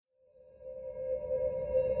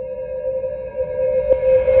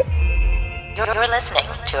You're listening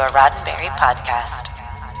to a Roddenberry podcast.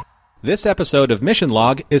 This episode of Mission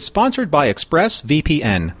Log is sponsored by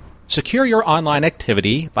ExpressVPN. Secure your online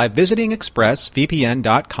activity by visiting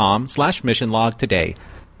expressvpn.com/missionlog today.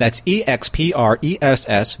 That's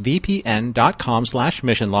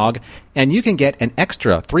expressvpn.com/missionlog, and you can get an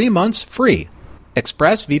extra 3 months free.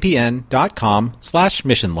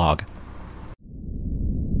 expressvpn.com/missionlog.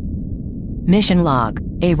 Mission Log,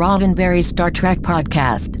 a Roddenberry Star Trek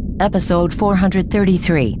podcast, episode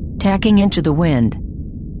 433, Tacking into the Wind.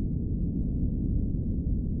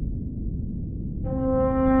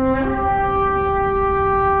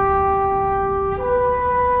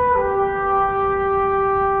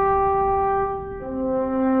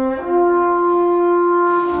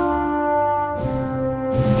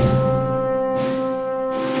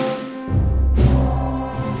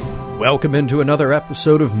 Welcome into another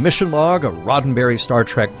episode of Mission Log, a Roddenberry Star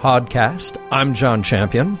Trek podcast. I'm John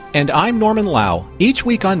Champion. And I'm Norman Lau. Each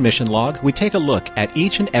week on Mission Log, we take a look at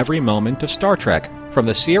each and every moment of Star Trek, from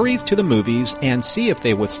the series to the movies, and see if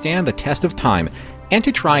they withstand the test of time, and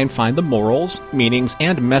to try and find the morals, meanings,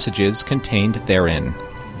 and messages contained therein.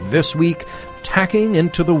 This week, Tacking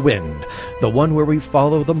into the Wind, the one where we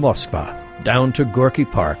follow the Moskva down to Gorky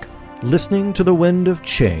Park, listening to the wind of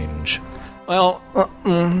change. Well,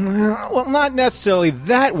 not necessarily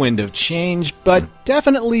that wind of change, but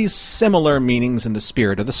definitely similar meanings in the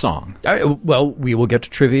spirit of the song. Well, we will get to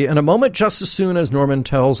trivia in a moment, just as soon as Norman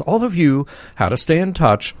tells all of you how to stay in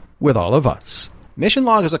touch with all of us. Mission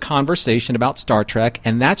Log is a conversation about Star Trek,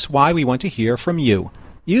 and that's why we want to hear from you.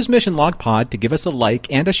 Use Mission Log Pod to give us a like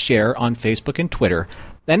and a share on Facebook and Twitter.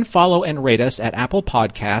 Then follow and rate us at Apple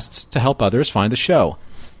Podcasts to help others find the show.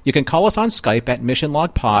 You can call us on Skype at Mission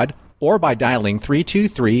Log Pod, or by dialing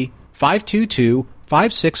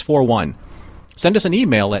 323-522-5641. Send us an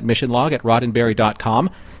email at missionlog@roddenberry.com.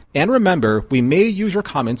 And remember, we may use your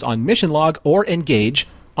comments on Mission Log or Engage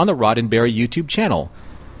on the Roddenberry YouTube channel.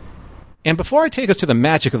 And before I take us to the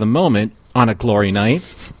magic of the moment on a glory night,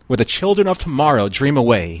 where the children of tomorrow dream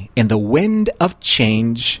away in the wind of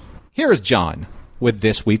change, here is John with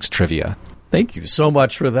this week's trivia. Thank you so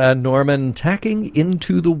much for that, Norman. Tacking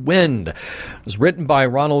into the Wind. It was written by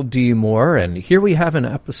Ronald D. Moore, and here we have an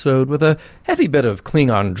episode with a heavy bit of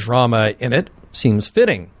Klingon drama in it. Seems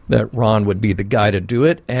fitting that Ron would be the guy to do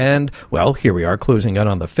it, and, well, here we are closing in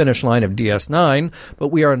on the finish line of DS9, but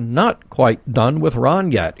we are not quite done with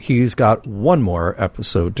Ron yet. He's got one more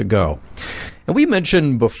episode to go. And we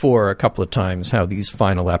mentioned before a couple of times how these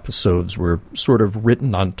final episodes were sort of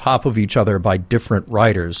written on top of each other by different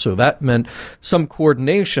writers, so that meant some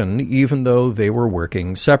coordination even though they were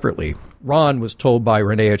working separately. Ron was told by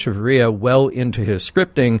Rene Echeverria well into his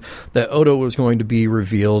scripting that Odo was going to be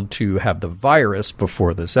revealed to have the virus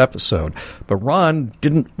before this episode, but Ron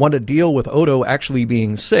didn't want to deal with Odo actually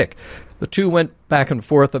being sick. The two went back and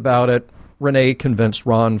forth about it. Rene convinced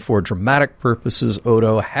Ron for dramatic purposes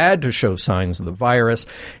Odo had to show signs of the virus,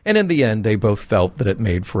 and in the end they both felt that it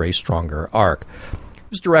made for a stronger arc. It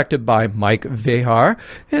was directed by Mike Vehar,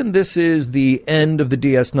 and this is the end of the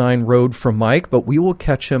DS9 road for Mike, but we will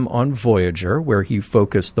catch him on Voyager, where he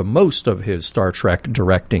focused the most of his Star Trek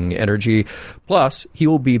directing energy. Plus, he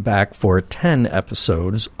will be back for 10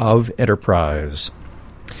 episodes of Enterprise.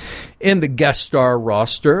 In the guest star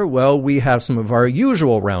roster, well, we have some of our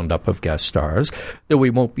usual roundup of guest stars, though we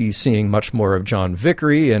won't be seeing much more of John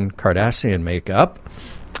Vickery in Cardassian makeup.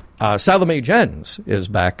 Salome Jens is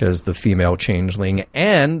back as the female changeling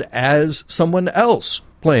and as someone else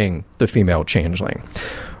playing the female changeling.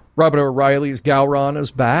 Robert O'Reilly's Gowron is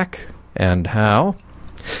back, and how?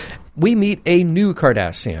 We meet a new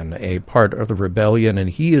Cardassian, a part of the rebellion, and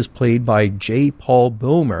he is played by J. Paul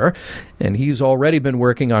Boehmer, and he's already been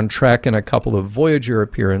working on Trek in a couple of Voyager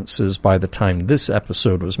appearances by the time this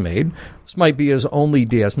episode was made. This might be his only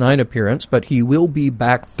DS9 appearance, but he will be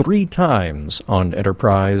back 3 times on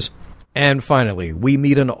Enterprise. And finally, we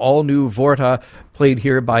meet an all-new Vorta, played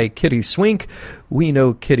here by Kitty Swink. We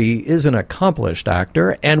know Kitty is an accomplished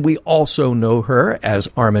actor, and we also know her as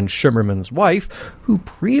Armin Shimmerman's wife, who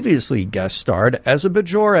previously guest starred as a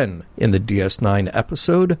Bajoran in the DS9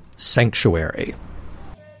 episode Sanctuary.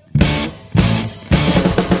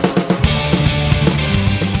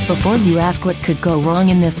 Before you ask what could go wrong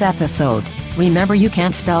in this episode, remember you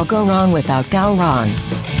can't spell go wrong without Gowron.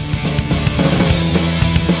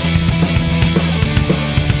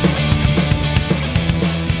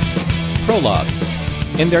 Prologue.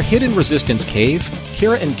 In their hidden resistance cave,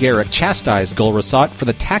 Kira and Garrick chastise Gul Rasat for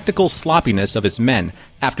the tactical sloppiness of his men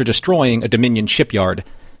after destroying a Dominion shipyard.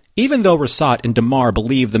 Even though Rasat and Damar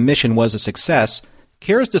believe the mission was a success,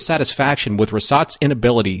 Kira's dissatisfaction with Rasat's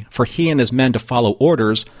inability for he and his men to follow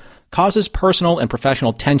orders causes personal and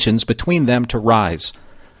professional tensions between them to rise.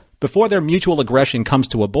 Before their mutual aggression comes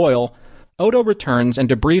to a boil, Odo returns and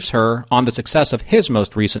debriefs her on the success of his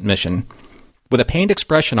most recent mission. With a pained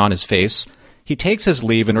expression on his face, he takes his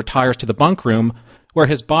leave and retires to the bunk room, where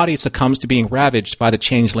his body succumbs to being ravaged by the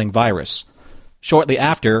changeling virus. Shortly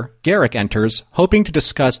after, Garrick enters, hoping to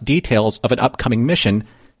discuss details of an upcoming mission,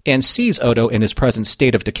 and sees Odo in his present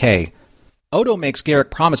state of decay. Odo makes Garrick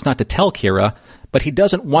promise not to tell Kira, but he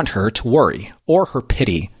doesn't want her to worry, or her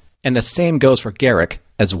pity, and the same goes for Garrick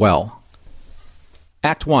as well.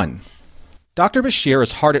 Act 1. Dr. Bashir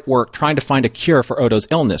is hard at work trying to find a cure for Odo's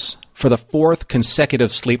illness, for the 4th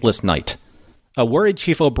consecutive sleepless night. A worried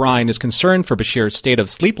Chief O'Brien is concerned for Bashir's state of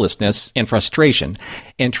sleeplessness and frustration,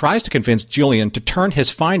 and tries to convince Julian to turn his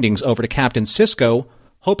findings over to Captain Sisko,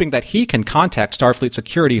 hoping that he can contact Starfleet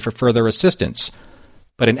Security for further assistance.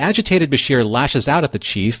 But an agitated Bashir lashes out at the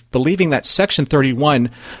chief, believing that Section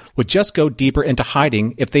 31 would just go deeper into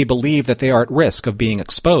hiding if they believe that they are at risk of being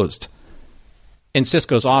exposed. In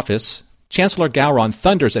Sisko's office, Chancellor Gowron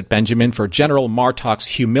thunders at Benjamin for General Martok's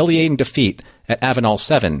humiliating defeat at Avenal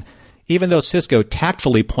 7, even though Sisko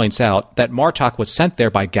tactfully points out that Martok was sent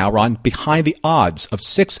there by Gowron behind the odds of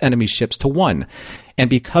 6 enemy ships to 1, and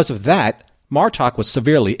because of that, Martok was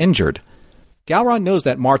severely injured. Gowron knows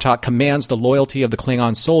that Martok commands the loyalty of the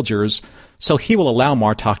Klingon soldiers, so he will allow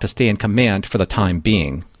Martok to stay in command for the time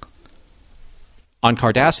being. On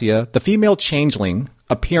Cardassia, the female changeling,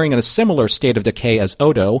 appearing in a similar state of decay as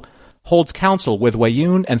Odo, holds counsel with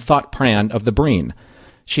Weyoun and Thought Pran of the Breen.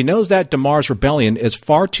 She knows that Damar's rebellion is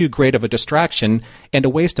far too great of a distraction and a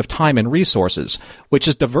waste of time and resources, which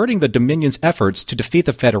is diverting the Dominion's efforts to defeat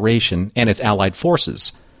the Federation and its allied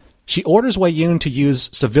forces. She orders Weyoun to use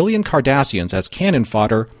civilian Cardassians as cannon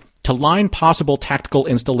fodder to line possible tactical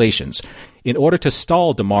installations in order to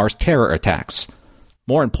stall Damar's terror attacks.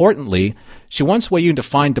 More importantly, she wants Weyoun to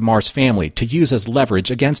find Damar's family to use as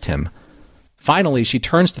leverage against him. Finally, she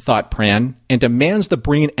turns to Thought Pran and demands the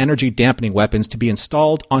Breen energy-dampening weapons to be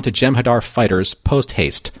installed onto Jem'Hadar fighters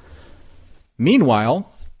post-haste.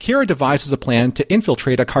 Meanwhile, Kira devises a plan to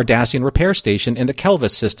infiltrate a Cardassian repair station in the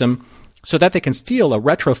Kelvis system so that they can steal a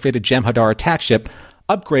retrofitted Jem'Hadar attack ship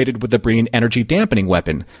upgraded with the Breen energy-dampening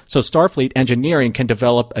weapon, so Starfleet engineering can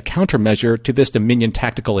develop a countermeasure to this Dominion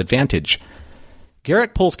tactical advantage.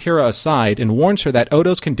 Garrick pulls Kira aside and warns her that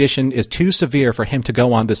Odo's condition is too severe for him to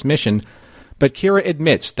go on this mission, but Kira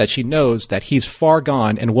admits that she knows that he's far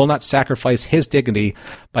gone and will not sacrifice his dignity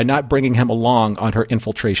by not bringing him along on her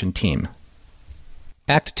infiltration team.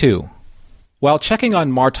 Act 2. While checking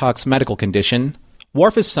on Martok's medical condition,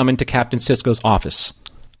 Worf is summoned to Captain Sisko's office.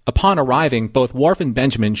 Upon arriving, both Worf and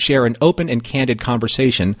Benjamin share an open and candid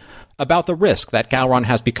conversation about the risk that Gowron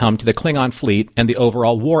has become to the Klingon fleet and the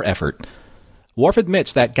overall war effort. Worf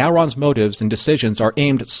admits that Gowron's motives and decisions are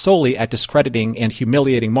aimed solely at discrediting and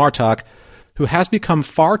humiliating Martok, who has become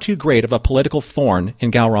far too great of a political thorn in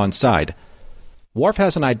Gowron's side. Worf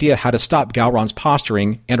has an idea how to stop Gowron's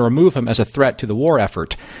posturing and remove him as a threat to the war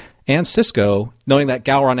effort, and Sisko, knowing that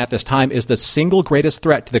Gowron at this time is the single greatest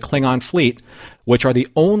threat to the Klingon fleet, which are the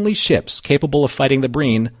only ships capable of fighting the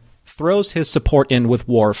Breen, throws his support in with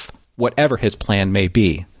Worf, whatever his plan may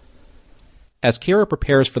be. As Kira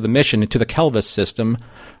prepares for the mission into the Kelvis system,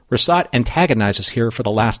 Rasat antagonizes her for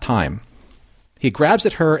the last time. He grabs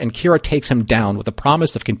at her and Kira takes him down with the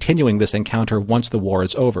promise of continuing this encounter once the war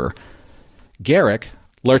is over. Garrick,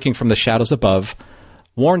 lurking from the shadows above,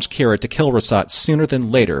 warns Kira to kill Rasat sooner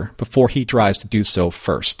than later before he tries to do so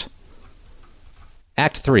first.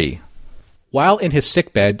 Act 3. While in his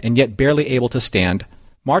sickbed and yet barely able to stand,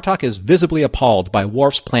 Martok is visibly appalled by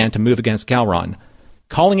Worf's plan to move against Gowron.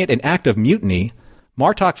 Calling it an act of mutiny,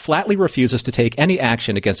 Martok flatly refuses to take any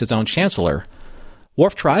action against his own chancellor.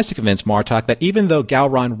 Worf tries to convince Martok that even though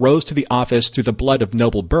Gowron rose to the office through the blood of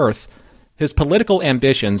noble birth, his political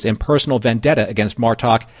ambitions and personal vendetta against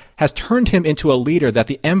Martok has turned him into a leader that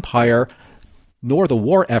the Empire, nor the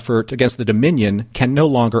war effort against the Dominion, can no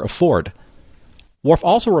longer afford. Worf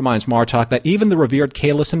also reminds Martok that even the revered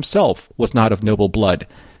Kahless himself was not of noble blood,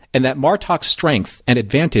 and that Martok's strength and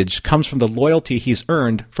advantage comes from the loyalty he's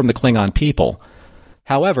earned from the Klingon people.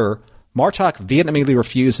 However, Martok vehemently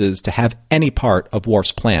refuses to have any part of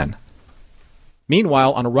Worf's plan.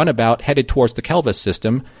 Meanwhile, on a runabout headed towards the Kelvis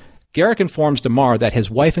system, Garrick informs Damar that his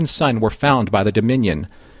wife and son were found by the Dominion.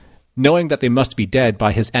 Knowing that they must be dead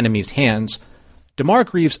by his enemy's hands, Damar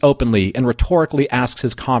grieves openly and rhetorically asks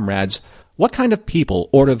his comrades what kind of people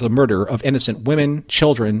order the murder of innocent women,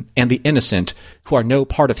 children, and the innocent who are no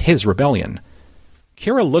part of his rebellion.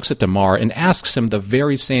 Kira looks at Damar and asks him the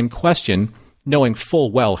very same question, knowing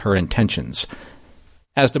full well her intentions.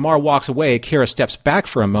 As Damar walks away, Kira steps back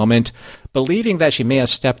for a moment, believing that she may have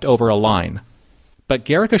stepped over a line. But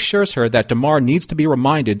Garrick assures her that Damar needs to be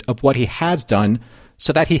reminded of what he has done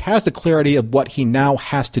so that he has the clarity of what he now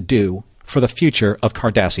has to do for the future of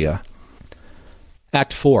Cardassia.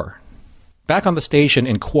 Act 4. Back on the station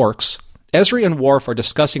in Quarks, Ezri and Worf are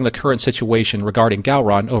discussing the current situation regarding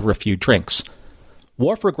Gowron over a few drinks.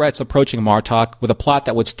 Worf regrets approaching Martok with a plot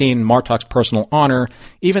that would stain Martok's personal honor,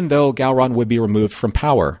 even though Gowron would be removed from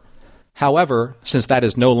power. However, since that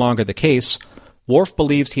is no longer the case, Worf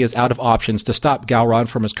believes he is out of options to stop Gowron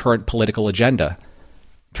from his current political agenda.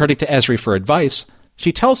 Turning to Ezri for advice,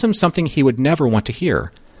 she tells him something he would never want to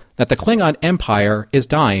hear, that the Klingon Empire is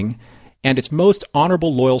dying, and its most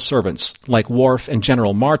honorable loyal servants, like Worf and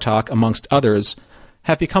General Martok, amongst others,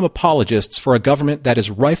 have become apologists for a government that is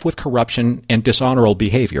rife with corruption and dishonorable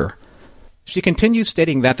behavior. She continues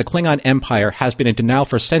stating that the Klingon Empire has been in denial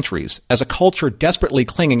for centuries, as a culture desperately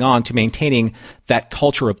clinging on to maintaining that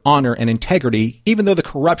culture of honor and integrity, even though the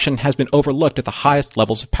corruption has been overlooked at the highest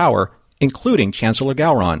levels of power, including Chancellor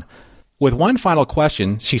Gowron. With one final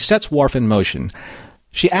question, she sets Worf in motion.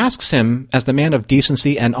 She asks him, as the man of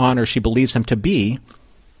decency and honor she believes him to be,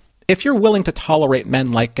 if you're willing to tolerate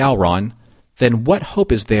men like Gowron, then what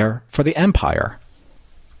hope is there for the Empire?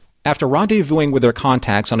 After rendezvousing with their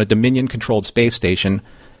contacts on a Dominion-controlled space station,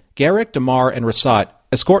 Garrick, Damar, and Rasat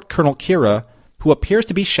escort Colonel Kira, who appears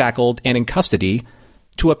to be shackled and in custody,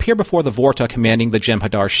 to appear before the Vorta commanding the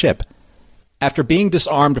Jem'Hadar ship. After being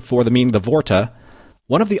disarmed before the meeting of the Vorta,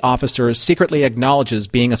 one of the officers secretly acknowledges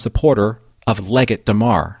being a supporter of Legate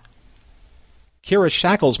Damar. Kira's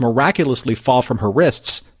shackles miraculously fall from her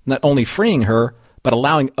wrists, not only freeing her, but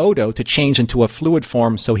allowing Odo to change into a fluid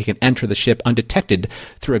form so he can enter the ship undetected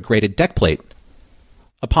through a grated deck plate.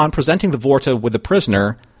 Upon presenting the Vorta with the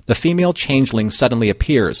prisoner, the female changeling suddenly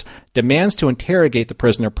appears, demands to interrogate the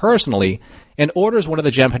prisoner personally, and orders one of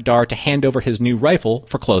the Jem'Hadar to hand over his new rifle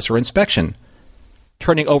for closer inspection.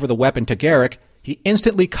 Turning over the weapon to Garrick, he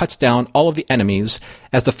instantly cuts down all of the enemies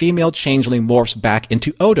as the female changeling morphs back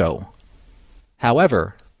into Odo.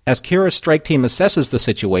 However, as Kira's strike team assesses the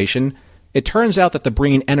situation, it turns out that the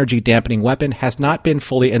Breen energy-dampening weapon has not been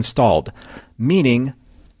fully installed, meaning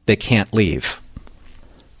they can't leave.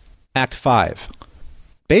 Act 5.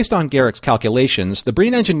 Based on Garrick's calculations, the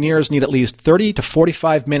Breen engineers need at least 30 to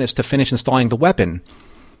 45 minutes to finish installing the weapon.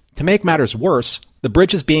 To make matters worse, the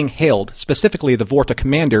bridge is being hailed, specifically the Vorta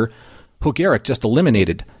commander, who Garrick just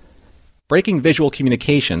eliminated. Breaking visual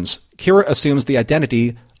communications, Kira assumes the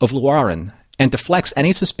identity of Luaran and deflects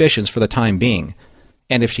any suspicions for the time being.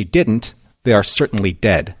 And if she didn't, they are certainly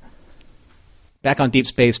dead. Back on Deep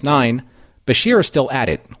Space Nine, Bashir is still at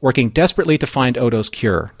it, working desperately to find Odo's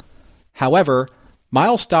cure. However,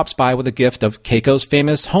 Miles stops by with a gift of Keiko's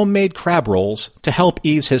famous homemade crab rolls to help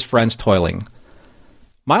ease his friend's toiling.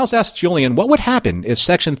 Miles asks Julian what would happen if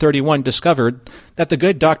Section 31 discovered that the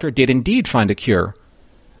good doctor did indeed find a cure.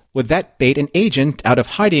 Would that bait an agent out of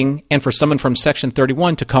hiding and for someone from Section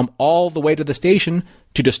 31 to come all the way to the station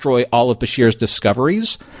to destroy all of Bashir's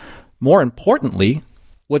discoveries? More importantly,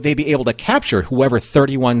 would they be able to capture whoever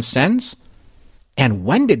 31 sends? And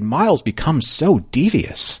when did Miles become so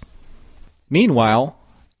devious? Meanwhile,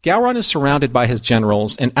 Gowron is surrounded by his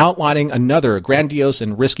generals and outlining another grandiose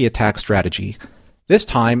and risky attack strategy. This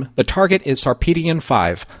time, the target is Sarpedion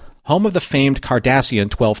 5, home of the famed Cardassian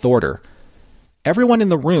 12th Order. Everyone in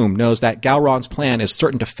the room knows that Gowron's plan is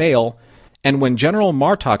certain to fail, and when General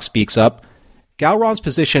Martok speaks up, Gowron's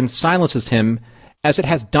position silences him as it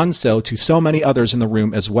has done so to so many others in the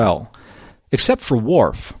room as well. Except for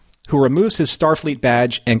Worf, who removes his Starfleet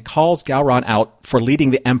badge and calls Gowron out for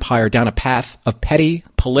leading the Empire down a path of petty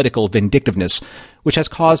political vindictiveness, which has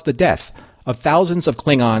caused the death of thousands of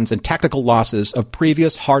Klingons and tactical losses of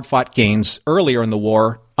previous hard-fought gains earlier in the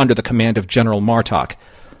war under the command of General Martok.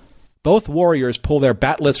 Both warriors pull their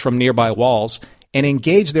batlets from nearby walls and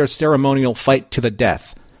engage their ceremonial fight to the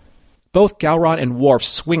death. Both Gowron and Worf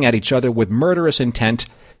swing at each other with murderous intent,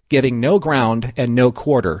 giving no ground and no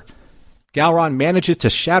quarter. Gowron manages to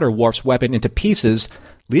shatter Worf's weapon into pieces,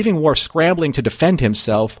 leaving Worf scrambling to defend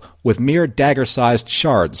himself with mere dagger-sized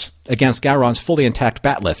shards against Gowron's fully intact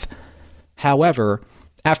bat'leth. However,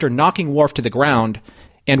 after knocking Worf to the ground,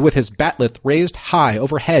 and with his bat'leth raised high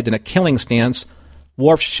overhead in a killing stance,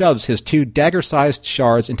 Worf shoves his 2 dagger-sized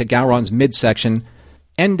shards into Gowron's midsection,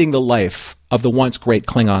 ending the life of the once great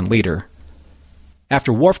Klingon leader.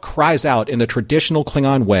 After Worf cries out in the traditional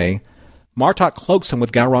Klingon way, Martok cloaks him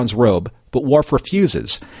with Gowron's robe, but Worf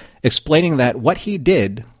refuses, explaining that what he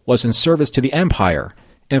did was in service to the Empire,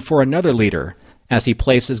 and for another leader, as he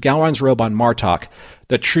places Galron's robe on Martok,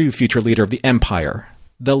 the true future leader of the Empire,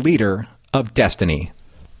 the leader of destiny.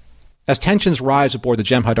 As tensions rise aboard the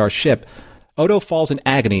Jem'Hadar ship, Odo falls in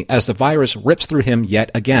agony as the virus rips through him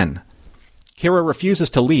yet again. Kira refuses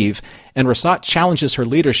to leave, and Rasat challenges her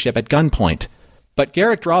leadership at gunpoint. But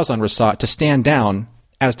Garrick draws on Rasat to stand down,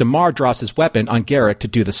 as Damar draws his weapon on Garrick to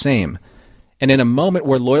do the same. And in a moment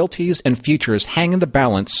where loyalties and futures hang in the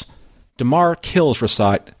balance, Damar kills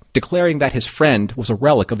Rasat, declaring that his friend was a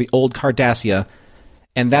relic of the old Cardassia,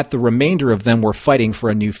 and that the remainder of them were fighting for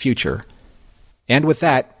a new future. And with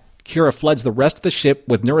that, Kira floods the rest of the ship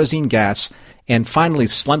with Nurazine gas, and finally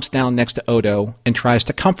slumps down next to Odo and tries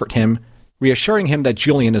to comfort him, reassuring him that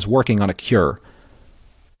Julian is working on a cure.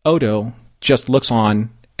 Odo just looks on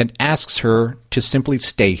and asks her to simply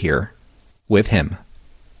stay here with him.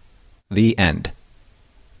 The end.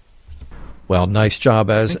 Well, nice job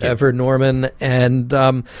as ever, Norman. And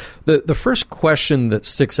the first question that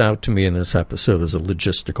sticks out to me in this episode is a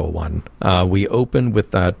logistical one. We open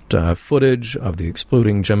with that footage of the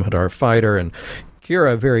exploding Jem'Hadar fighter, and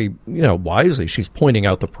Kira very, wisely, she's pointing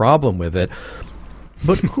out the problem with it.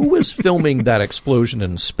 But who was filming that explosion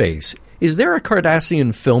in space? Is there a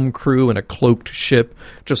Cardassian film crew in a cloaked ship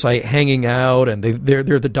just like hanging out, and they're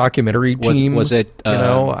the documentary team? Was it?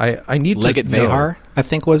 I need Leggett to know. Vahar, I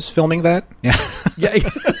think, was filming that. Yeah, yeah,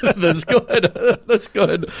 that's good. That's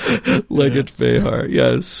good. Leggett Vahar,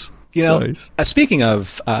 yes. Nice. Speaking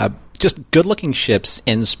of just good-looking ships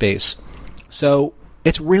in space, so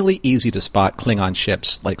it's really easy to spot Klingon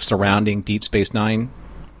ships like surrounding Deep Space Nine,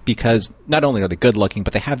 because not only are they good-looking,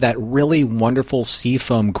 but they have that really wonderful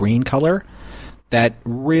seafoam green color that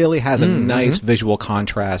really has a nice visual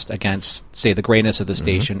contrast against, say, the grayness of the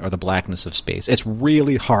station or the blackness of space. It's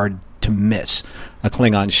really hard to miss a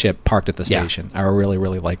Klingon ship parked at the station. I really,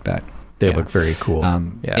 really like that. They look very cool.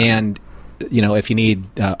 And, if you need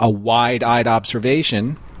a wide-eyed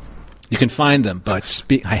observation, you can find them. But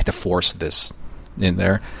I had to force this in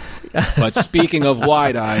there. But speaking of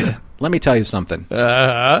wide-eyed, let me tell you something.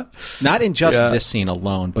 Not in just this scene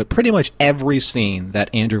alone, but pretty much every scene that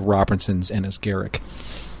Andrew Robertson's in as Garrick.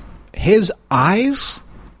 His eyes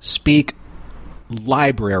speak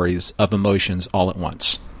libraries of emotions all at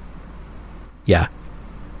once. Yeah.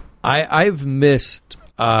 I've missed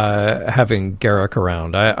having Garrick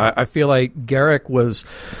around. I feel like Garrick was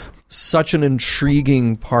such an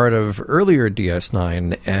intriguing part of earlier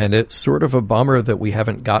DS9, and it's sort of a bummer that we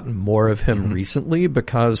haven't gotten more of him recently,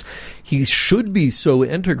 because he should be so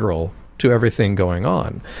integral to everything going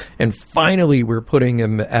on. And finally, we're putting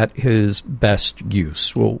him at his best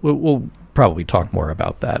use. We'll probably talk more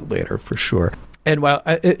about that later for sure. And while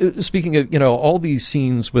speaking of all these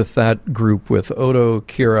scenes with that group with Odo,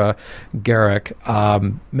 Kira, Garrick,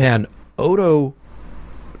 Odo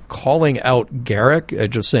calling out Garrick,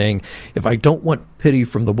 just saying, if I don't want pity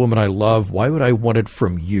from the woman I love, why would I want it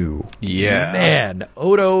from you? Yeah. Man,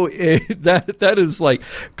 Odo, that is like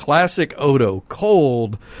classic Odo,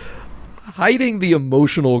 cold, hiding the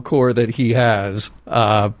emotional core that he has.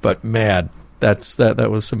 But man, that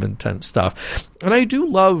was some intense stuff. And I do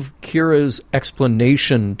love Kira's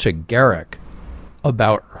explanation to Garrick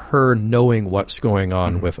about her knowing what's going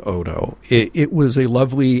on with Odo. It was a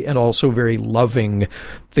lovely and also very loving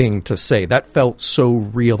thing to say. That felt so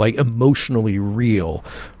real, like emotionally real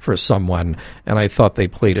for someone, and I thought they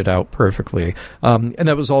played it out perfectly. And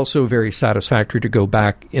that was also very satisfactory to go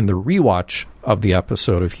back in the rewatch of the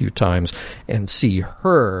episode a few times and see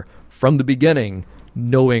her, from the beginning,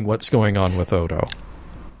 knowing what's going on with Odo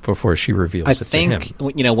before she reveals it to him. I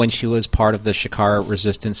think, when she was part of the Shakar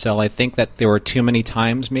resistance cell, I think that there were too many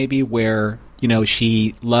times maybe where,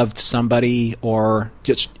 she loved somebody or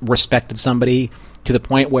just respected somebody to the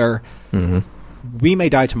point where we may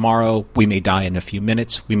die tomorrow, we may die in a few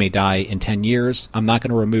minutes, we may die in 10 years. I'm not going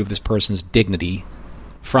to remove this person's dignity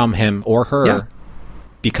from him or her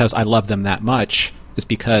because I love them that much. It's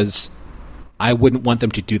because I wouldn't want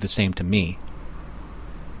them to do the same to me,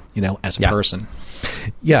 as a person.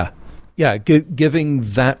 Yeah. Giving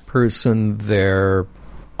that person their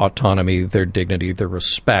autonomy, their dignity, their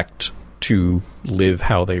respect to live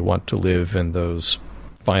how they want to live in those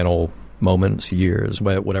final moments, years,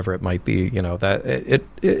 whatever it might be. That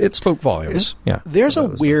it spoke volumes. There's a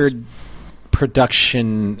weird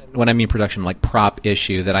production. When I mean production, like prop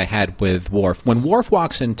issue that I had with Worf. When Worf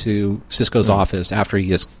walks into Sisko's office after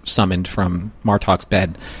he is summoned from Martok's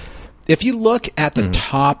bed, if you look at the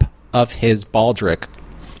top of his baldric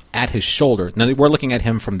at his shoulder. Now we're looking at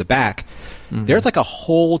him from the back. There's like a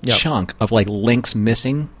whole chunk of like links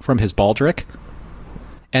missing from his baldric,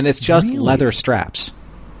 and it's just leather straps.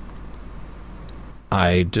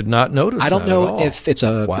 I did not notice I don't that know at all. if it's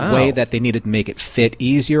a Wow. way that they needed to make it fit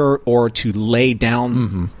easier or to lay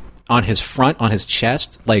down on his front, on his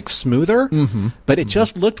chest, like smoother. But it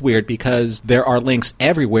just looked weird because there are links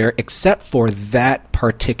everywhere except for that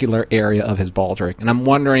particular area of his baldric. And I'm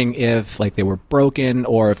wondering if like they were broken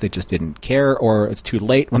or if they just didn't care or it's too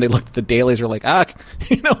late. When they looked at the dailies, they're like,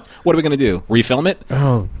 what are we going to do? Refilm it?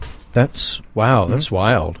 Oh, that's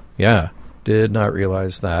wild. Yeah. Did not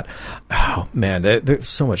realize that. Oh, man, there's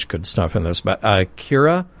so much good stuff in this. But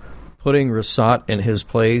Kira putting Rasat in his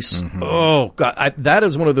place. Oh, God. That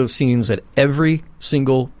is one of those scenes that every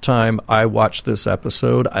single time I watched this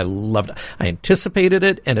episode, I loved it. I anticipated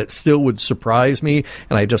it, and it still would surprise me.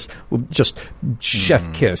 And I just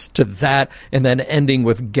chef kiss to that, and then ending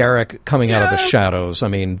with Garrick coming out of the shadows. I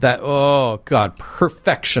mean, that, oh, God,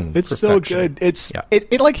 perfection. It's so good. It's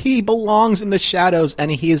it like he belongs in the shadows, and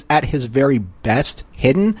he is at his very best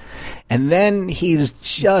hidden. And then he's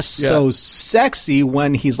just so sexy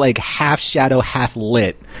when he's like half shadow, half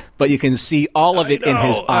lit. But you can see all of it in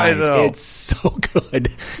his eyes. It's so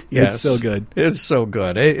good. Yes. It's so good. It's so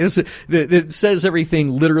good. It says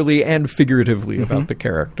everything literally and figuratively about the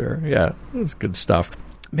character. Yeah, it's good stuff.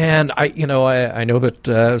 Man, I know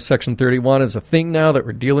that Section 31 is a thing now that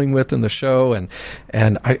we're dealing with in the show, and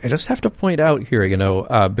I just have to point out here,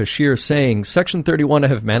 Bashir saying Section 31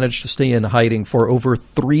 have managed to stay in hiding for over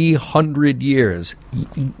 300 years.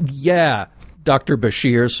 Yeah, Dr.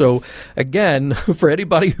 Bashir. So again, for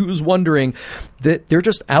anybody who's wondering, that they're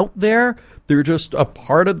just out there. They're just a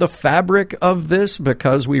part of the fabric of this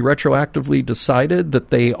because we retroactively decided that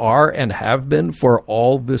they are and have been for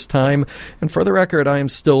all this time. And for the record, I am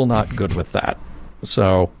still not good with that.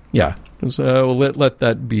 So, yeah, let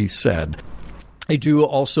that be said. I do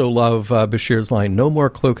also love Bashir's line, "No more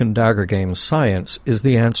cloak and dagger games. Science is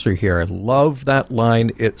the answer here." I love that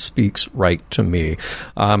line. It speaks right to me.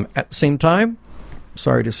 At the same time,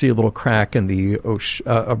 sorry to see a little crack in the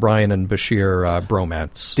O'Brien and Bashir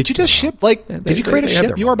bromance. Did you just ship? Did you create a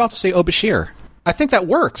ship? You were about to say Bashir. I think that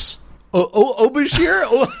works.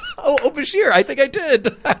 Bashir? Bashir. I think I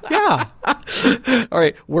did. Yeah. All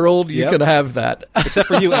right, world, you can have that. Except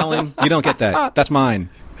for you, Ellen. You don't get that. That's mine.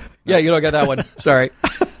 Yeah, you don't get that one. Sorry.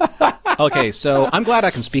 Okay, so I'm glad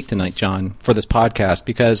I can speak tonight, John, for this podcast,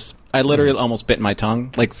 because I literally almost bit my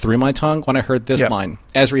tongue, like through my tongue, when I heard this line.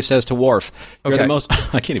 Ezri says to Worf, "You're the most..."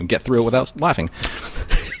 I can't even get through it without laughing.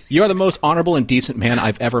 "You are the most honorable and decent man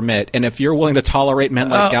I've ever met, and if you're willing to tolerate men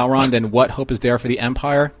like Gowron, then what hope is there for the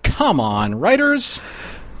Empire?" Come on, writers.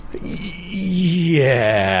 Yeah.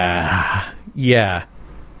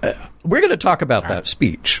 We're going to talk about that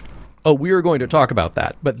speech. We are going to talk about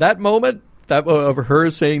that. But that moment, that of her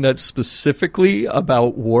saying that specifically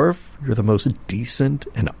about Worf, "You're the most decent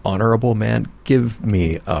and honorable man," give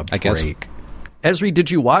me a break. Guess. Ezri, did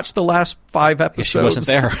you watch the last 5 episodes? She wasn't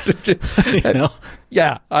there.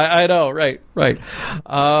 Yeah, I know. Right.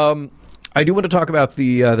 I do want to talk about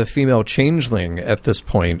the female changeling at this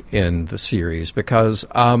point in the series because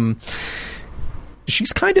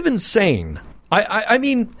she's kind of insane. I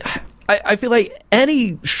mean, I feel like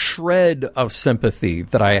any shred of sympathy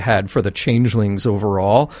that I had for the changelings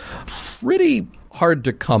overall, pretty hard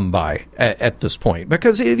to come by at this point.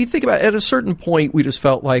 Because if you think about it, at a certain point, we just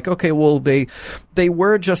felt like, okay, well, they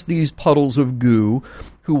were just these puddles of goo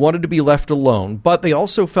who wanted to be left alone, but they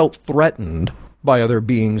also felt threatened by other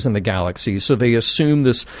beings in the galaxy. So they assume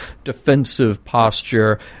this defensive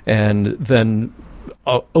posture and then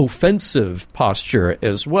offensive posture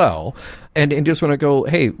as well. And just want to go,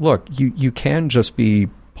 hey, look, you can just be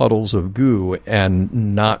puddles of goo and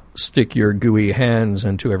not stick your gooey hands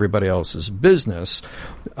into everybody else's business,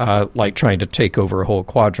 like trying to take over a whole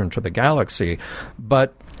quadrant of the galaxy.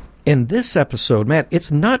 But in this episode, man,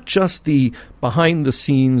 it's not just the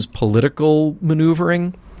behind-the-scenes political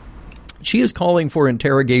maneuvering. She is calling for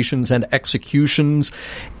interrogations and executions.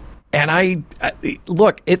 And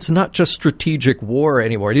look, it's not just strategic war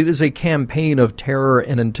anymore. It is a campaign of terror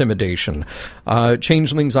and intimidation.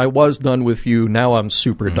 Changelings, I was done with you. Now I'm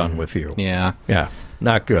super done with you. Yeah.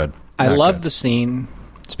 Not good. I love the scene,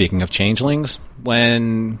 speaking of changelings,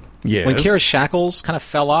 when Kira's shackles kind of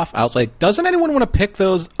fell off. I was like, doesn't anyone want to pick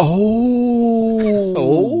those?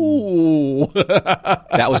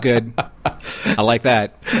 That was good. I like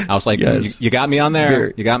that. I was like, you got me on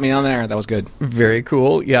there. You got me on there. That was good. Very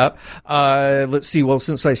cool. Yeah. Let's see. Well,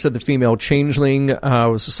 since I said the female changeling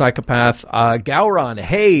was a psychopath, Gowron.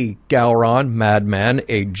 Hey, Gowron, madman,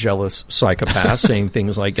 a jealous psychopath, saying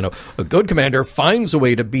things like, a good commander finds a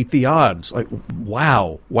way to beat the odds. Like,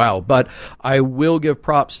 wow. But I will give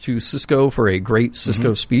props to Sisko for a great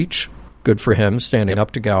Sisko speech. Good for him, standing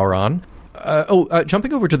up to Gowron.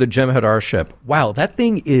 Jumping over to the Jem'Hadar ship. Wow, that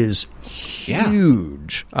thing is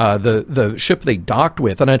huge. The ship they docked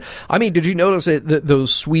with. And I mean, did you notice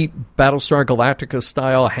those sweet Battlestar Galactica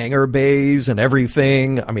style hangar bays and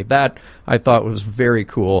everything? I mean, that I thought was very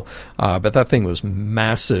cool. But that thing was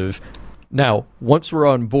massive. Now, once we're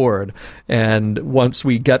on board and once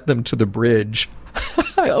we get them to the bridge,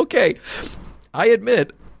 okay, I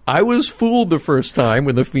admit, I was fooled the first time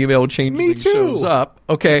when the female changeling shows up.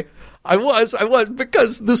 Okay, I was,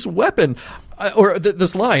 because this weapon,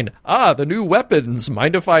 this line, the new weapons,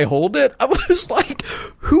 mind if I hold it? I was like,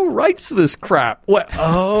 who writes this crap? What?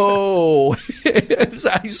 Oh,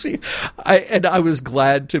 I see. And I was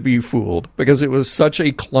glad to be fooled because it was such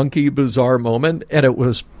a clunky, bizarre moment, and it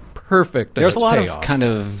was perfect. There's a lot of kind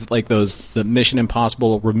of like the Mission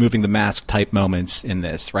Impossible removing the mask type moments in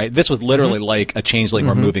this, right? This was literally like a changeling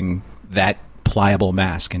removing that pliable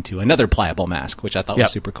mask into another pliable mask, which I thought was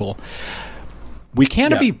super cool. We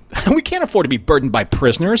can't afford to be burdened by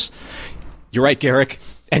prisoners. You're right, Garrick,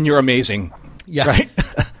 and you're amazing. Yeah. Right?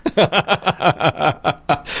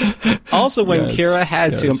 Also, when Kira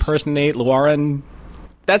had to impersonate Lauren,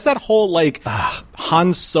 that's that whole, like,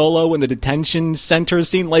 Han Solo in the detention center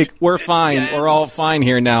scene. Like, we're fine. Yes. We're all fine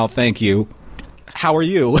here now. Thank you. How are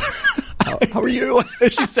you? How are you?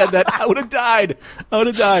 She said that. I would have died.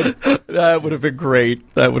 That would have been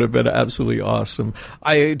great. That would have been absolutely awesome.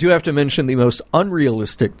 I do have to mention the most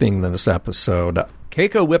unrealistic thing in this episode.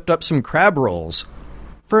 Keiko whipped up some crab rolls.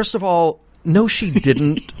 First of all, no, she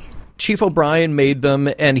didn't. Chief O'Brien made them,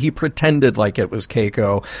 and he pretended like it was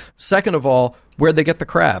Keiko. Second of all, where'd they get the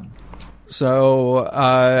crab? So,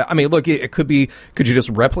 I mean, look, it could be, could you just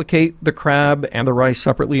replicate the crab and the rice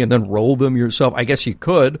separately and then roll them yourself? I guess you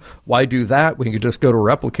could. Why do that when you could just go to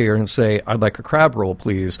Replicator and say, I'd like a crab roll,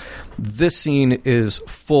 please? This scene is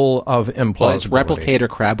full of implausibility. Well, it's Replicator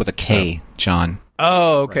crab with a K, John.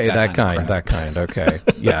 Oh, okay, that kind, okay.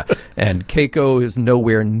 Yeah, and Keiko is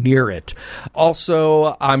nowhere near it.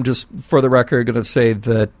 Also, I'm just, for the record, going to say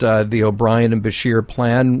that the O'Brien and Bashir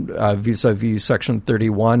plan vis-a-vis Section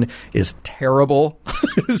 31 is terrible.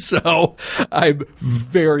 So I'm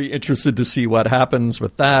very interested to see what happens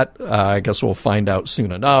with that. I guess we'll find out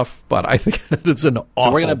soon enough, but I think it's an awful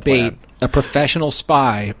So we're going to bait plan. A professional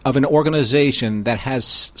spy of an organization that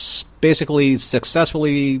has basically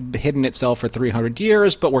successfully hidden itself for 300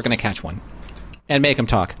 years, but we're going to catch one and make him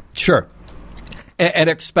talk. Sure. And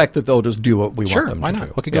expect that they'll just do what we want them to why not?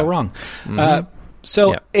 do. What could go wrong?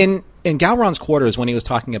 In Gowron's quarters, when he was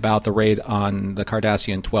talking about the raid on the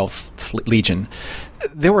Cardassian 12th Legion,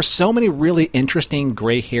 there were so many really interesting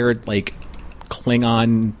gray-haired, like,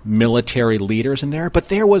 Klingon military leaders in there, but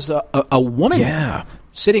there was a woman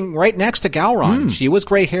sitting right next to Gowron. She was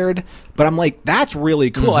gray-haired, but I'm like, that's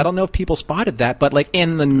really cool. I don't know if people spotted that, but like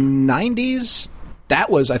in the 90s, that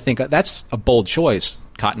was, I think, that's a bold choice,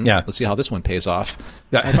 Cotton. Yeah. Let's see how this one pays off.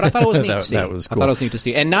 But I thought it was neat to see. That was cool. I thought it was neat to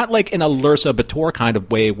see. And not like in a Lursa Bator kind of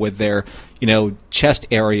way with their, chest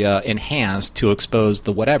area enhanced to expose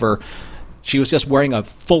the whatever. She was just wearing a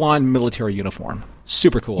full-on military uniform.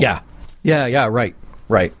 Super cool. Yeah, right.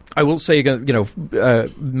 I will say,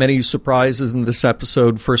 many surprises in this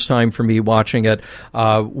episode. First time for me watching it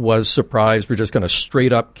was surprised. We're just going to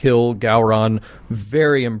straight up kill Gowron.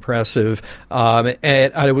 Very impressive.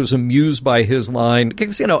 And I was amused by his line.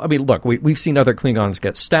 Because, look, we've seen other Klingons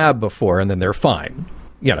get stabbed before, and then they're fine.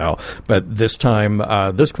 But this time,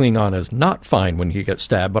 this Klingon is not fine when he gets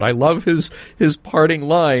stabbed. But I love his parting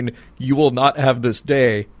line, "You will not have this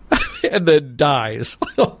day," and then dies.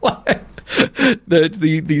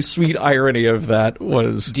 The sweet irony of that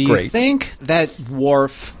was great. Do you think that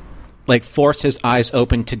Worf forced his eyes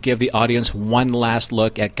open to give the audience one last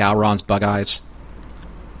look at Gowron's bug eyes?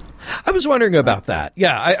 I was wondering about that.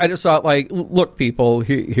 Yeah, I just thought, look, people,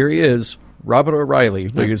 here he is, Robert O'Reilly,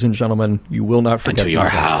 ladies and gentlemen. You will not forget your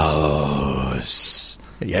house.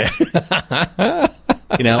 Yeah.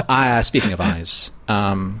 Speaking of eyes,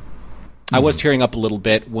 I was tearing up a little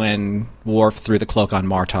bit when Worf threw the cloak on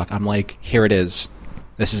Martok. I'm like, here it is.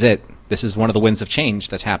 This is it. This is one of the winds of change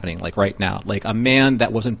that's happening, right now. Like, a man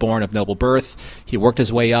that wasn't born of noble birth. He worked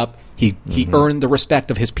his way up. He earned the respect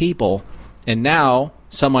of his people. And now,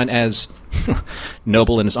 someone as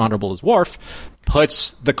noble and as honorable as Worf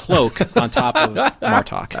puts the cloak on top of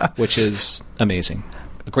Martok, which is amazing.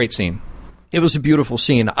 A great scene. It was a beautiful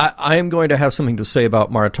scene. I am going to have something to say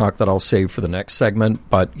about Martok that I'll save for the next segment,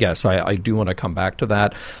 but yes, I do want to come back to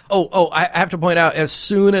that. I have to point out, as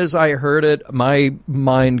soon as I heard it, my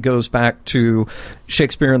mind goes back to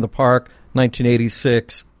Shakespeare in the Park,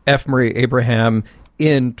 1986, F. Murray Abraham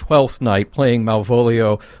in 12th Night playing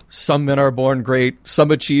Malvolio. Some men are born great, some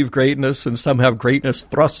achieve greatness, and some have greatness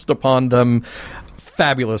thrust upon them.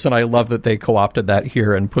 Fabulous, and I love that they co-opted that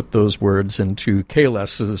here and put those words into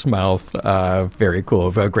Kales's mouth. Very cool.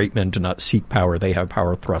 Great men do not seek power, they have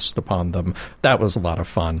power thrust upon them. That was a lot of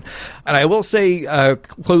fun. And I will say,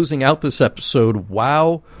 closing out this episode,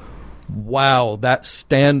 wow, that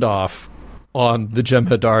standoff on the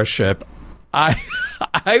Jem'Hadar ship. I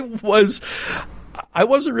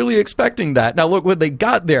wasn't really expecting that. Now, look, when they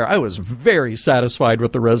got there, I was very satisfied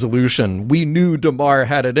with the resolution. We knew Damar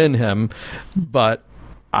had it in him, but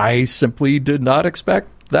I simply did not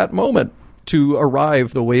expect that moment to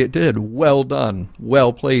arrive the way it did. Well done.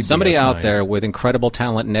 Well played. Somebody DS9. out there with incredible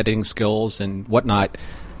talent and editing skills and whatnot,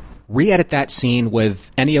 re-edit that scene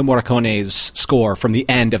with Ennio Morricone's score from the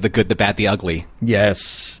end of The Good, the Bad, the Ugly.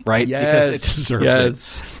 Yes. Right? Yes. Because it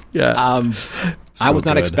deserves it. Yeah. I was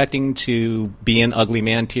not good. expecting to be in Ugly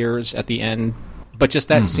Man tears at the end, but just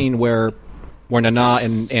that scene where Nana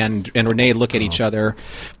and Renee look at each other,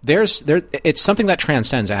 it's something that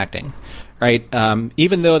transcends acting, right?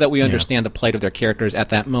 Even though that we understand the plight of their characters at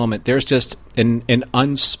that moment, there's just an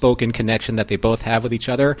unspoken connection that they both have with each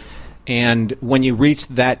other. And when you reach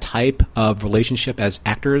that type of relationship as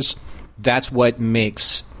actors, that's what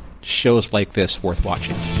makes shows like this worth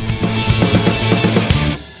watching.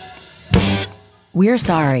 We're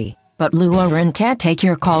sorry, but Luoren can't take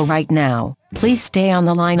your call right now. Please stay on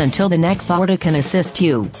the line until the next Vorta can assist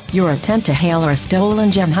you. Your attempt to hail our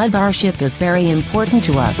stolen Jem'Hadar ship is very important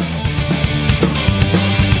to us.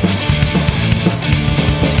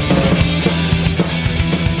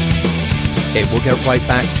 Okay, we'll get right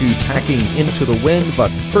back to Tacking Into the Wind,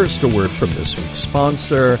 but first a word from this week's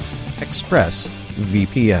sponsor,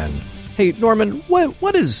 ExpressVPN. Hey, Norman,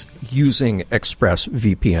 what is using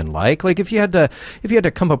ExpressVPN like? Like, if you had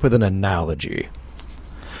to come up with an analogy.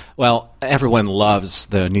 Well, everyone loves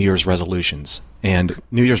the New Year's resolutions, and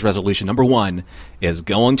New Year's resolution number 1 is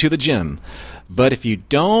going to the gym. But if you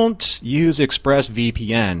don't use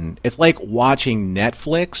ExpressVPN, it's like watching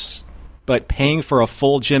Netflix, but paying for a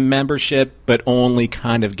full gym membership, but only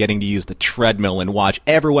kind of getting to use the treadmill and watch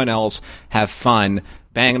everyone else have fun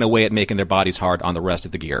banging away at making their bodies hard on the rest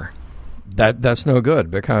of the gear. That's no good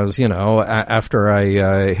because, after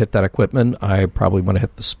I hit that equipment, I probably want to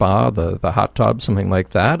hit the spa, the hot tub, something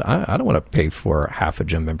like that. I don't want to pay for half a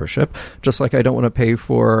gym membership, just like I don't want to pay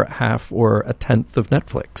for half or a tenth of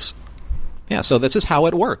Netflix. Yeah, so this is how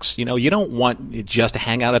it works. You don't want just to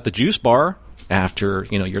hang out at the juice bar after,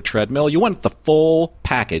 your treadmill. You want the full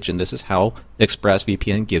package, and this is how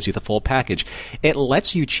ExpressVPN gives you the full package. It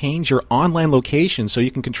lets you change your online location so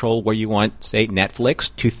you can control where you want, say,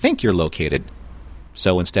 Netflix to think you're located.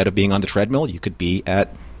 So instead of being on the treadmill, you could be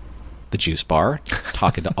at the juice bar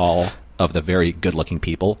talking to all of the very good-looking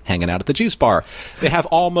people hanging out at the juice bar. They have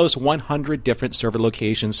almost 100 different server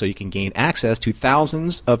locations so you can gain access to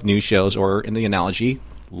thousands of new shows, or in the analogy,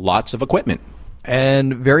 lots of equipment.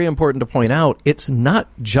 And very important to point out, it's not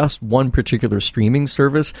just one particular streaming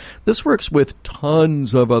service. This works with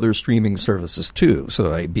tons of other streaming services too. So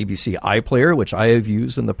BBC iPlayer, which I have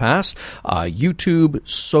used in the past, YouTube,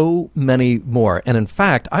 so many more. And in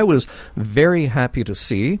fact, I was very happy to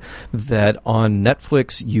see that on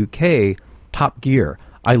Netflix UK, Top Gear.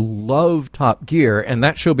 I love Top Gear, and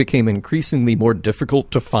that show became increasingly more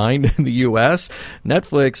difficult to find in the U.S.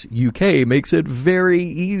 Netflix UK makes it very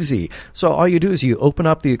easy. So all you do is you open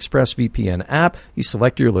up the ExpressVPN app, you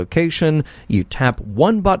select your location, you tap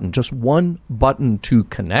one button, just one button to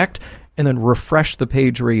connect, and then refresh the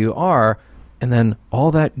page where you are, and then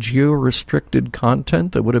all that geo-restricted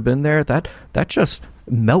content that would have been there, that just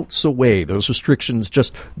melts away. Those restrictions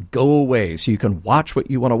just go away, so you can watch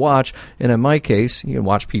what you want to watch. And in my case, you can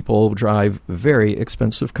watch people drive very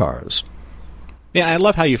expensive cars. Yeah, I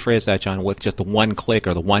love how you phrase that, John, with just the one click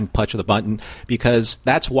or the one touch of the button, because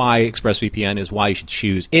that's why ExpressVPN is why you should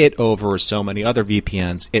choose it over so many other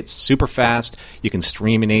VPNs. It's super fast. You can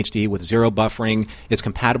stream in HD with zero buffering. It's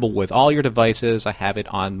compatible with all your devices. I have it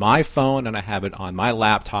on my phone and I have it on my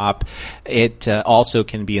laptop. It also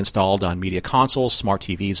can be installed on media consoles, smart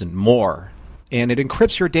TVs, and more. And it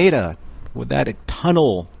encrypts your data with that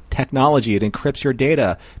tunnel technology. It encrypts your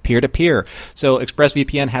data peer-to-peer. So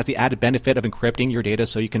ExpressVPN has the added benefit of encrypting your data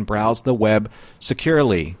so you can browse the web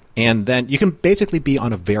securely. And then you can basically be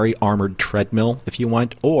on a very armored treadmill if you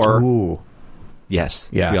want, or Yes.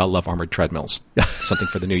 Yeah. We all love armored treadmills. Something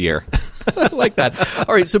for the new year. I like that.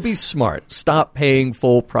 All right, so be smart. Stop paying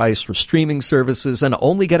full price for streaming services and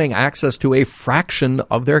only getting access to a fraction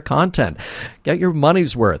of their content. Get your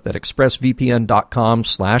money's worth at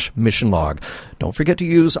expressvpn.com/missionlog. Don't forget to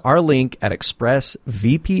use our link at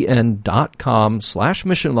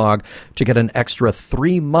expressvpn.com/missionlog to get an extra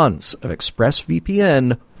 3 months of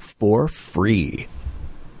ExpressVPN for free.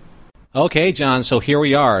 Okay, John, so here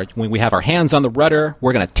we are. When we have our hands on the rudder,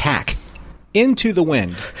 we're going to tack into the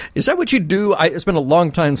wind. Is that what you do? It's been a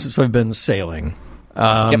long time since I've been sailing.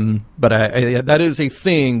 But that is a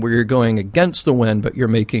thing where you're going against the wind, but you're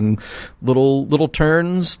making little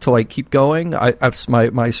turns to like keep going. That's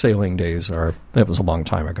my sailing days are. That was a long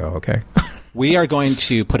time ago. Okay. We are going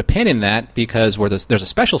to put a pin in that because there's a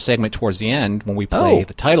special segment towards the end when we play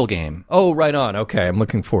the title game. Oh, right on. Okay, I'm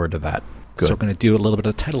looking forward to that. Good. So we're going to do a little bit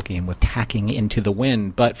of the title game with tacking into the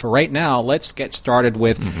wind. But for right now, let's get started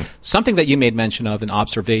with something that you made mention of in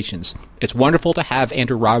observations. It's wonderful to have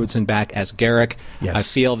Andrew Robinson back as Garrick. Yes. I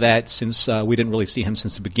feel that since we didn't really see him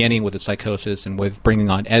since the beginning with the psychosis and with bringing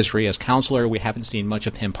on Esri as counselor, we haven't seen much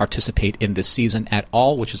of him participate in this season at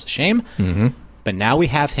all, which is a shame. Mm-hmm. But now we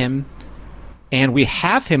have him, and we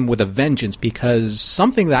have him with a vengeance because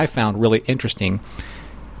something that I found really interesting,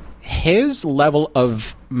 his level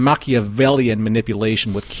of Machiavellian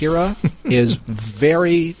manipulation with Kira is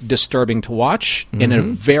very disturbing to watch in a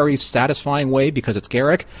very satisfying way because it's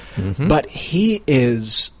Garrick. But he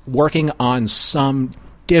is working on some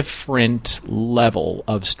different level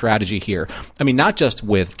of strategy here. I mean, not just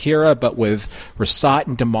with Kira, but with Rasat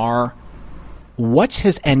and Damar. What's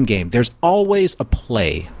his end game? There's always a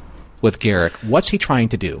play with Garrick. What's he trying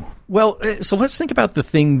to do? Well, so let's think about the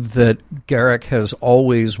thing that Garrick has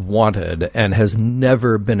always wanted and has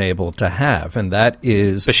never been able to have, and that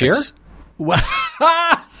is... Bashir?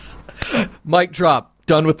 Mic drop.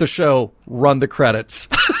 Done with the show. Run the credits.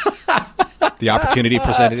 The opportunity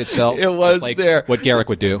presented itself. It was just like there. What Garrick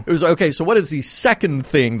would do. It was, okay, so what is the second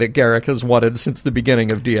thing that Garrick has wanted since the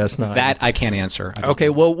beginning of DS9? That I can't answer. Okay,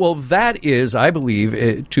 well, that is, I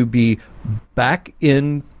believe, to be back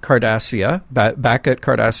in Cardassia, back at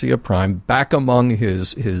Cardassia Prime, back among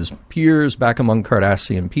his peers, back among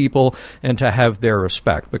Cardassian people, and to have their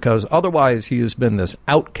respect. Because otherwise he has been this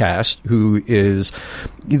outcast who is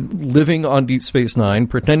living on Deep Space Nine,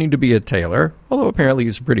 pretending to be a tailor, although apparently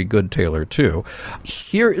he's a pretty good tailor too.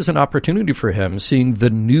 Here is an opportunity for him, seeing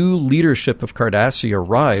the new leadership of Cardassia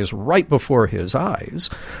rise right before his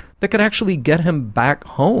eyes, that could actually get him back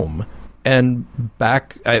home. And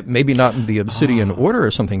back, maybe not in the Obsidian Order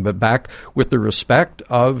or something, but back with the respect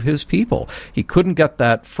of his people. He couldn't get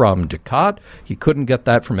that from Dukat. He couldn't get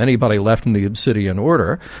that from anybody left in the Obsidian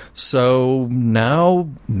Order. So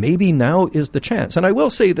maybe now is the chance. And I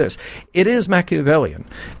will say this, it is Machiavellian.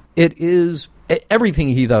 It is, everything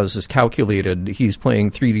he does is calculated. He's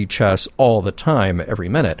playing 3D chess all the time, every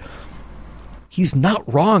minute. He's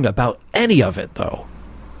not wrong about any of it, though.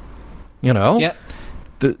 You know? Yeah.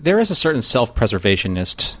 There is a certain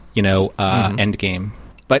self-preservationist, end game,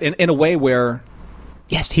 but in a way where,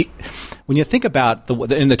 yes, when you think about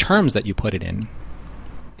in the terms that you put it in,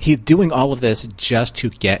 he's doing all of this just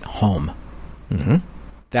to get home. Mm-hmm.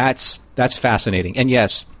 That's fascinating, and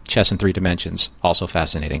yes, chess in 3 dimensions, also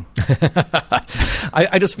fascinating.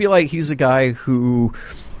 I just feel like he's a guy who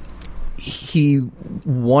he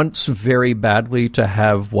wants very badly to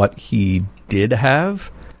have what he did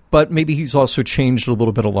have. But maybe he's also changed a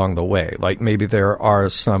little bit along the way. Like maybe there are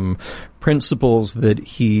some principles that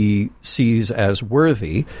he sees as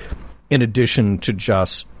worthy in addition to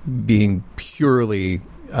just being purely,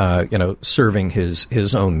 serving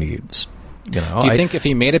his own needs. Do you think if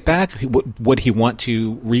he made it back, would he want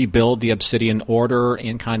to rebuild the Obsidian Order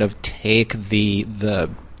and kind of take the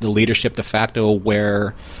leadership de facto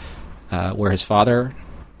where his father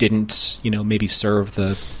didn't, maybe serve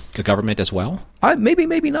the government as well?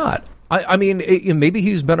 Maybe not. I mean, maybe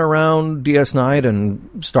he's been around DS9 and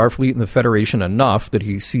Starfleet and the Federation enough that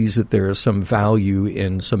he sees that there is some value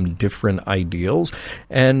in some different ideals,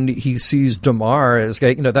 and he sees Damar as,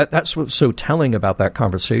 that's what's so telling about that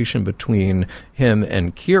conversation between him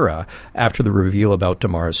and Kira after the reveal about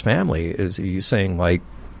Damar's family, is he's saying, like,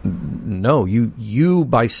 no, you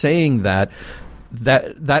by saying that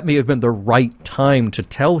may have been the right time to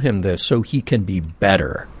tell him this so he can be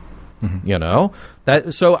better. Mm-hmm.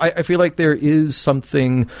 So I feel like there is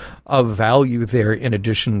something of value there in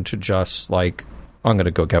addition to just like, I'm going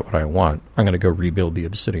to go get what I want. I'm going to go rebuild the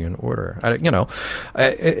Obsidian Order.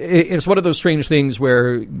 It's one of those strange things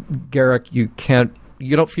where Garrick, you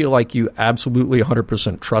don't feel like you absolutely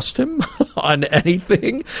 100% trust him on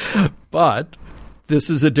anything, but this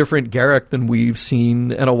is a different Garrick than we've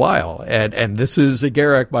seen in a while. And this is a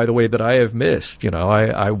Garrick, by the way, that I have missed.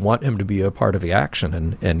 I want him to be a part of the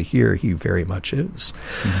action, and here he very much is.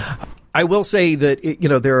 Mm-hmm. I will say that,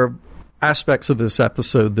 there are aspects of this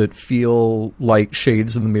episode that feel like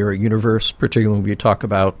shades in the Mirror Universe, particularly when we talk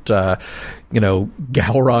about,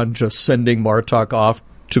 Gowron just sending Martok off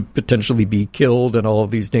to potentially be killed in all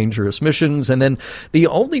of these dangerous missions. And then the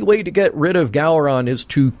only way to get rid of Gowron is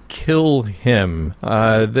to kill him.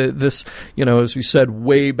 This, as we said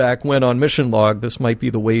way back when on Mission Log, this might be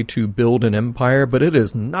the way to build an empire, but it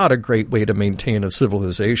is not a great way to maintain a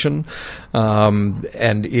civilization. And,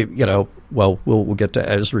 we'll get to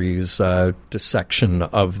Ezri's dissection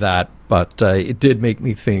of that, but it did make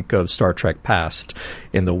me think of Star Trek Past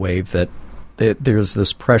in the way that there's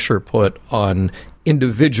this pressure put on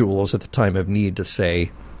individuals at the time of need to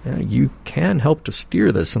say, you can help to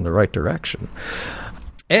steer this in the right direction.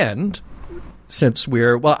 And since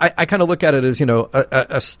I kind of look at it as,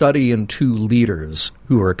 a study in two leaders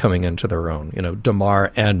who are coming into their own,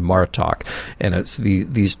 Damar and Martok. And it's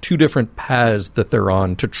these two different paths that they're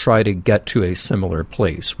on to try to get to a similar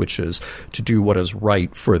place, which is to do what is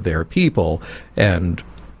right for their people and,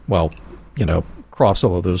 cross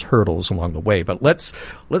all of those hurdles along the way. But let's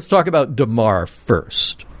talk about Damar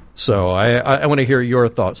first. So I want to hear your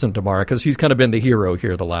thoughts on Damar, because he's kind of been the hero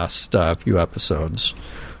here the last few episodes.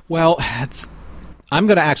 Well, I'm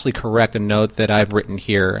going to actually correct a note that I've written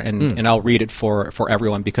here, and I'll read it for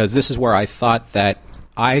everyone, because this is where I thought that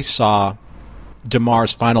I saw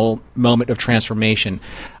Damar's final moment of transformation.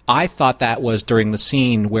 I thought that was during the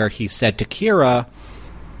scene where he said to Kira,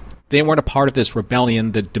 they weren't a part of this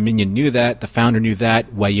rebellion. The Dominion knew that. The Founder knew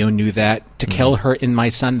that. Wayo knew that. To kill her and my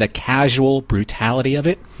son, the casual brutality of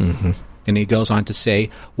it. Mm-hmm. And he goes on to say,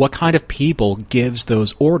 what kind of people gives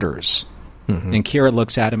those orders? Mm-hmm. And Kira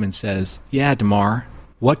looks at him and says, yeah, Damar,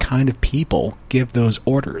 what kind of people give those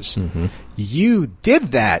orders? Mm-hmm. You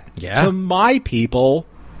did that to my people,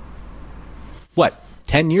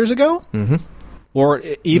 10 years ago? Mm-hmm. Or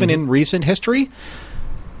even in recent history?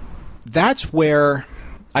 That's where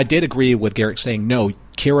I did agree with Garrick saying, no,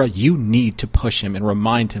 Kira, you need to push him and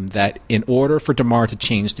remind him that in order for Damar to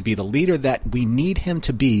change, to be the leader that we need him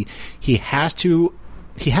to be, he has to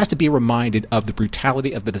be reminded of the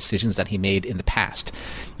brutality of the decisions that he made in the past.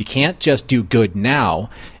 You can't just do good now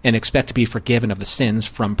and expect to be forgiven of the sins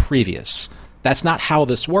from previous. That's not how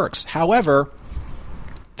this works. However,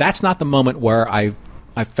 that's not the moment where I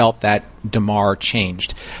felt that Damar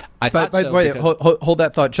changed. Hold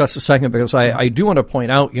that thought just a second, because I do want to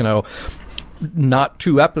point out, not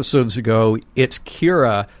 2 episodes ago, it's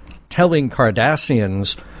Kira telling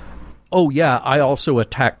Cardassians, oh yeah, I also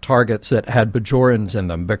attacked targets that had Bajorans in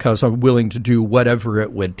them because I'm willing to do whatever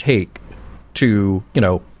it would take to,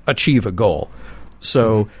 achieve a goal.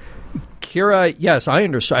 So Kira, yes,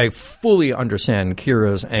 I fully understand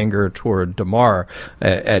Kira's anger toward Damar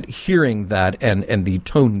at hearing that and the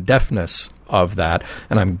tone deafness of that,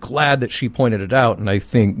 and I'm glad that she pointed it out, and I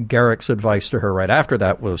think Garrick's advice to her right after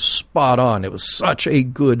that was spot on. It was such a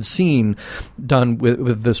good scene done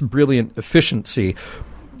with this brilliant efficiency.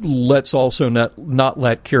 Let's also not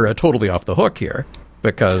let Kira totally off the hook here,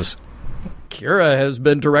 because Kira has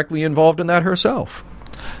been directly involved in that herself.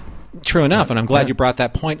 True enough, and I'm glad you brought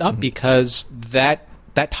that point up, because that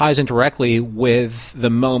ties in directly with the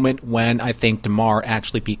moment when I think Damar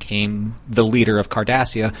actually became the leader of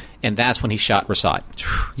Cardassia, and that's when he shot Rasat.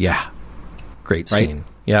 Yeah. Great scene.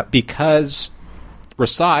 Yeah. Because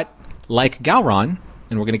Rasat, like Gowron,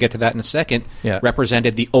 and we're going to get to that in a second,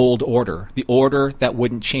 represented the old order, the order that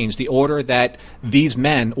wouldn't change, the order that these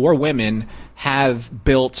men or women have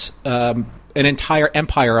built an entire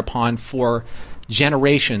empire upon for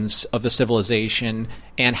generations of the civilization,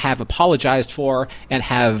 and have apologized for, and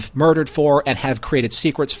have murdered for, and have created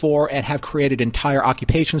secrets for, and have created entire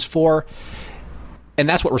occupations for. And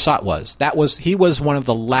that's what Rasat was. He was one of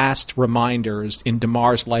the last reminders in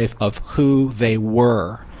Damar's life of who they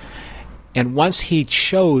were. And once he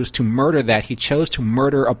chose to murder that, he chose to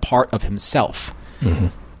murder a part of himself. Mm-hmm.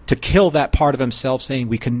 To kill that part of himself, saying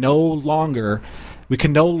we can no longer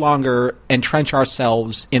entrench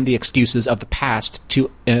ourselves in the excuses of the past to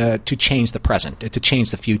change the present, to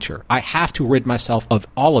change the future. I have to rid myself of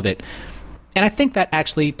all of it. And I think that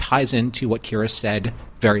actually ties into what Kira said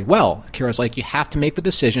very well. Kira's like, you have to make the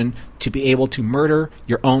decision to be able to murder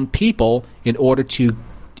your own people in order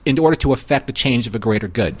to affect the change of a greater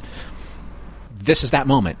good. This is that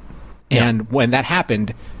moment. Yeah. And when that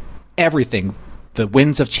happened, everything, the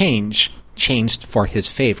winds of change changed for his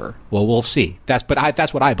favor. Well, we'll see. That's what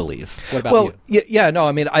I believe. What about you? No,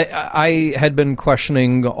 I mean, I had been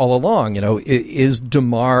questioning all along, is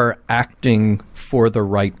Damar acting for the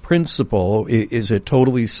right principle? Is it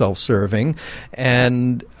totally self-serving?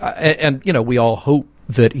 And we all hope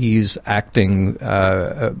that he's acting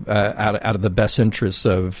out of the best interests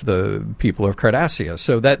of the people of Cardassia.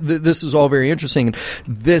 So that this is all very interesting.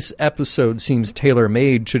 This episode seems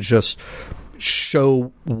tailor-made to just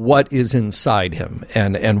show what is inside him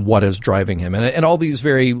and what is driving him, and all these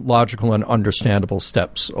very logical and understandable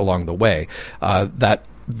steps along the way. That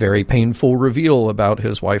very painful reveal about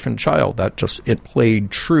his wife and child, it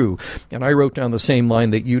played true. And I wrote down the same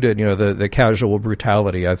line that you did, the casual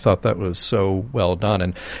brutality. I thought that was so well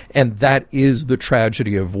done. And that is the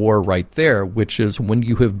tragedy of war right there, which is when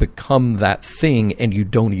you have become that thing and you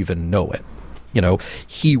don't even know it.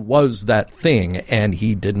 He was that thing and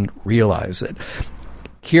he didn't realize it.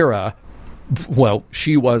 Kira, well,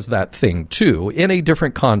 she was that thing too, in a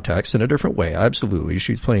different context, in a different way. Absolutely.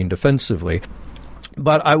 She's playing defensively.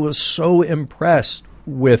 But I was so impressed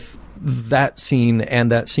with that scene and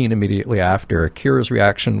that scene immediately after. Kira's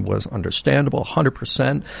reaction was understandable,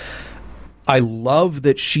 100%. I love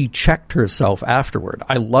that she checked herself afterward.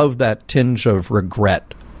 I love that tinge of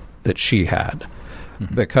regret that she had,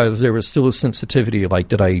 because there was still a sensitivity, like,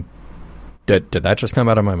 did that just come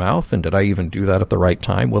out of my mouth? And did I even do that at the right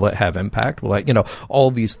time? Will it have impact? Will I, all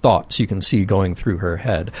these thoughts you can see going through her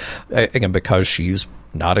head. Again, because she's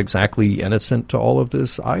not exactly innocent to all of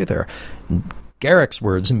this either. Garrick's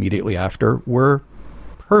words immediately after were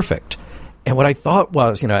perfect. And what I thought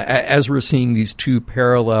was, as we're seeing these two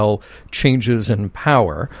parallel changes in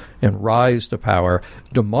power and rise to power,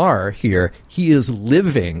 Damar here, he is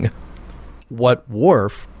living what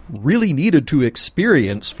Worf really needed to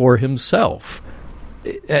experience for himself.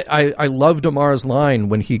 I love Damar's line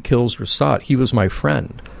when he kills Rasat. He was my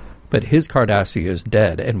friend, but his Cardassia is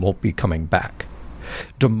dead and won't be coming back.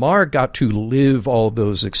 Damar got to live all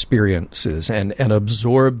those experiences and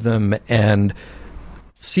absorb them and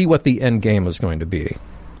see what the end game was going to be.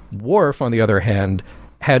 Worf, on the other hand,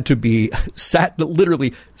 had to be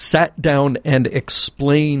literally sat down and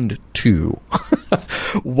explained to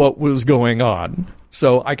what was going on.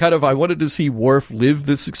 So I wanted to see Worf live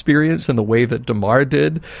this experience in the way that Damar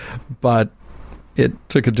did, but it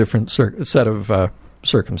took a different set of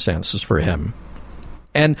circumstances for him.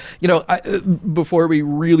 And, before we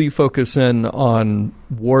really focus in on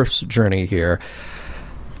Worf's journey here,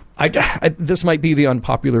 this might be the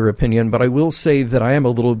unpopular opinion, but I will say that I am a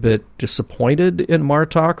little bit disappointed in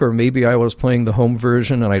Martok, or maybe I was playing the home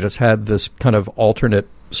version and I just had this kind of alternate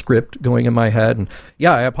script going in my head. And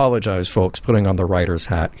yeah, I apologize, folks, putting on the writer's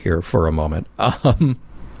hat here for a moment.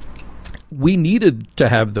 We needed to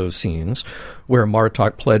have those scenes where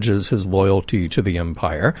Martok pledges his loyalty to the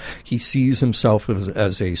Empire. He sees himself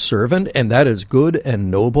as a servant, and that is good and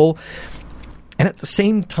noble. And at the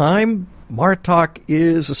same time, Martok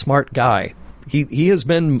is a smart guy. He has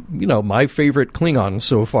been, my favorite Klingon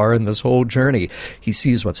so far in this whole journey. He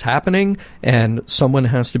sees what's happening, and someone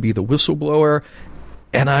has to be the whistleblower.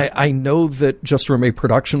 And I know that just from a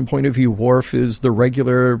production point of view, Worf is the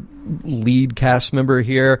regular lead cast member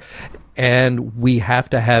here, and we have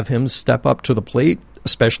to have him step up to the plate,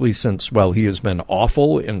 especially since, well, he has been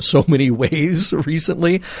awful in so many ways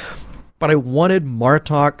recently. But I wanted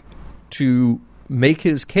Martok to make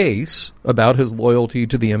his case about his loyalty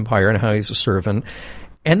to the Empire and how he's a servant,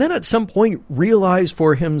 and then at some point realize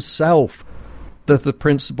for himself that the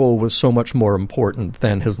principle was so much more important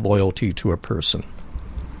than his loyalty to a person.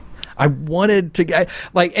 I wanted to get,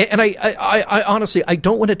 and I honestly, I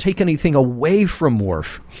don't want to take anything away from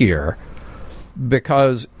Worf here,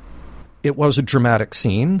 because it was a dramatic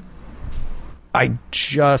scene. I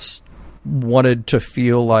just wanted to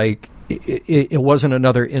feel like it wasn't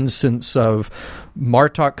another instance of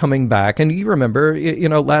Martok coming back. And you remember,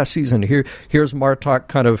 last season, here's Martok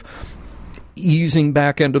kind of easing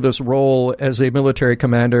back into this role as a military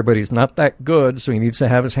commander, but he's not that good, so he needs to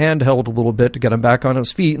have his hand held a little bit to get him back on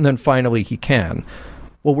his feet, and then finally he can.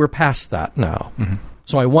 Well, we're past that now. Mm-hmm.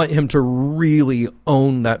 So I want him to really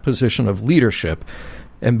own that position of leadership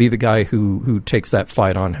and be the guy who takes that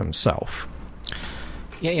fight on himself.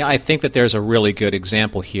 Yeah, I think that there's a really good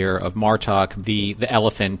example here of Martok, the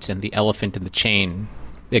elephant and the elephant in the chain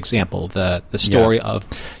example. The story of,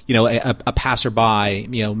 a passerby,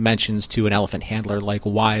 mentions to an elephant handler, like,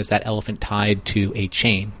 why is that elephant tied to a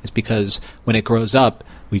chain? It's because when it grows up,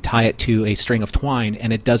 We tie it to a string of twine,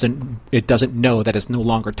 and it doesn't know that it's no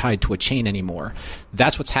longer tied to a chain anymore.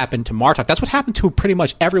 That's what's happened to Martok. That's what happened to pretty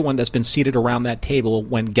much everyone that's been seated around that table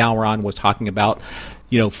when Gowron was talking about,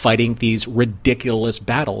 fighting these ridiculous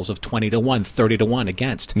battles of 20-1, 30-1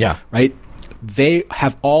 against. Yeah. Right? They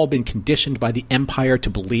have all been conditioned by the Empire to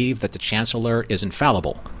believe that the Chancellor is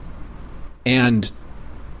infallible. And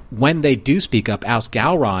when they do speak up, as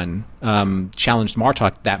Gowron challenged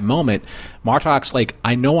Martok that moment, Martok's like,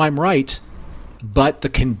 I know I'm right, but the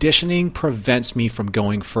conditioning prevents me from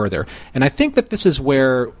going further. And I think that this is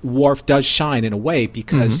where Worf does shine in a way,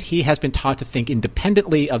 because he has been taught to think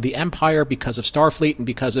independently of the Empire because of Starfleet and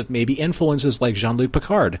because of maybe influences like Jean-Luc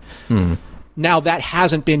Picard. Now, that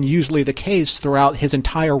hasn't been usually the case throughout his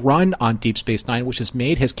entire run on Deep Space Nine, which has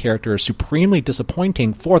made his character supremely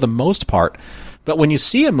disappointing for the most part. But when you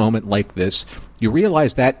see a moment like this, you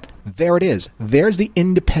realize that there it is. There's the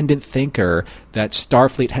independent thinker that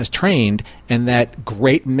Starfleet has trained, and that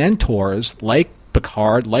great mentors like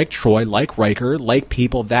Picard, like Troy, like Riker, like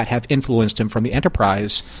people that have influenced him from the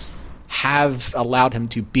Enterprise have allowed him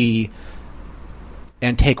to be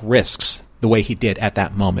and take risks the way he did at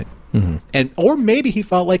that moment. Or maybe he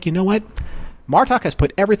felt like, you know what? Martok has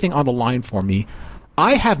put everything on the line for me.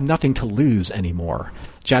 I have nothing to lose anymore.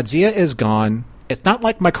 Jadzia is gone. It's not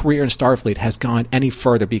like my career in Starfleet has gone any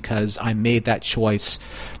further because I made that choice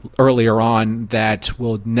earlier on that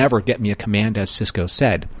will never get me a command, as Sisko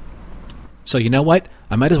said. So you know what?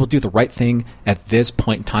 I might as well do the right thing at this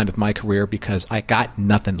point in time of my career because I got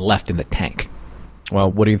nothing left in the tank. Well,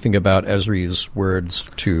 what do you think about Ezri's words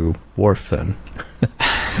to Worf then?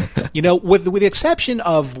 With the exception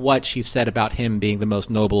of what she said about him being the most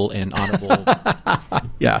noble and honorable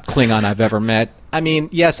Klingon I've ever met, I mean,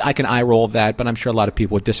 yes, I can eye roll that, but I'm sure a lot of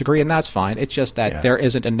people would disagree, and that's fine. It's just that there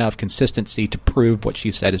isn't enough consistency to prove what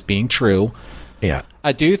she said is being true. Yeah.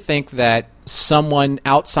 I do think that someone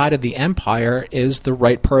outside of the Empire is the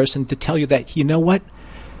right person to tell you that, you know what?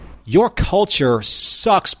 Your culture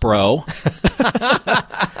sucks, bro.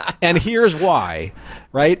 And here's why,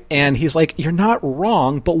 right? And he's like, you're not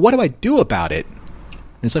wrong, but what do I do about it?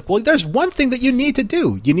 And it's like, well, there's one thing that you need to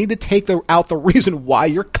do. You need to take out the reason why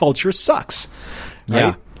your culture sucks. Right?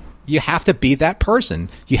 Yeah. You have to be that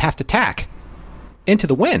person. You have to tack into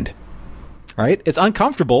the wind. Right? It's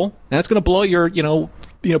uncomfortable, and it's going to blow your,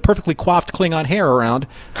 perfectly coiffed Klingon hair around.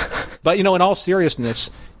 But, in all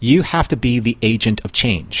seriousness, you have to be the agent of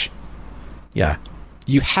change. Yeah.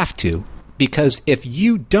 You have to. Because if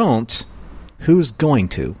you don't, who's going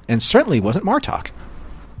to? And certainly wasn't Martok.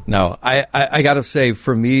 No, I got to say,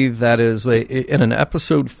 for me, that is in an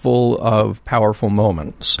episode full of powerful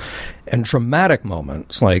moments and dramatic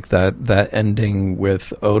moments, like that ending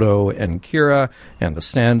with Odo and Kira and the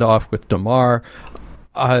standoff with Damar.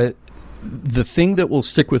 The thing that will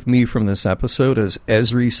stick with me from this episode is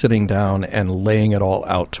Ezri sitting down and laying it all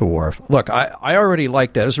out to Worf. Look, I already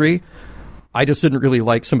liked Ezri. I just didn't really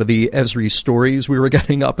like some of the Ezri stories we were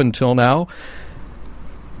getting up until now.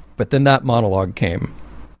 But then that monologue came.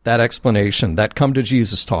 That explanation, that come to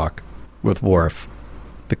Jesus talk with Worf.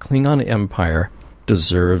 The Klingon Empire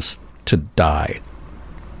deserves to die.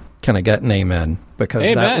 Can I get an amen? Because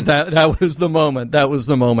that was the moment. That was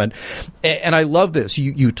the moment. And I love this.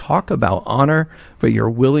 You talk about honor, but you're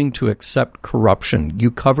willing to accept corruption.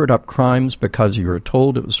 You covered up crimes because you were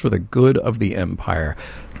told it was for the good of the Empire.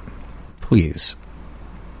 Please,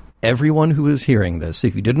 everyone who is hearing this,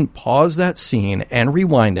 if you didn't pause that scene and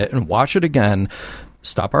rewind it and watch it again,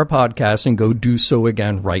 stop our podcast and go do so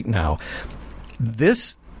again right now.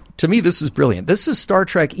 To me, this is brilliant. This is Star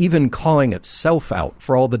Trek even calling itself out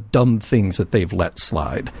for all the dumb things that they've let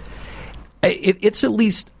slide. It's at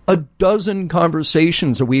least a dozen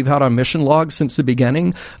conversations that we've had on Mission Log since the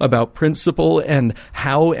beginning about principle and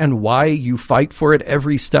how and why you fight for it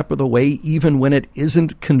every step of the way, even when it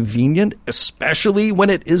isn't convenient, especially when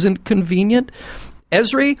it isn't convenient.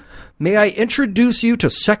 Ezri, may I introduce you to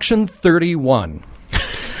Section 31?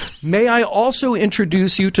 May I also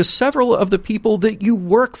introduce you to several of the people that you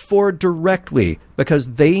work for directly,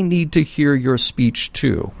 because they need to hear your speech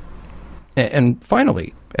too. And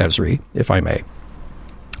finally, Ezri, if I may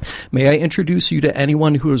I introduce you to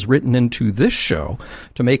anyone who has written into this show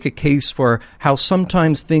to make a case for how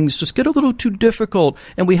sometimes things just get a little too difficult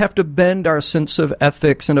and we have to bend our sense of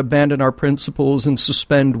ethics and abandon our principles and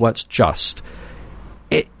suspend what's just.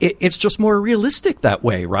 It's just more realistic that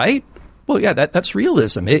way, right? Well, yeah, that's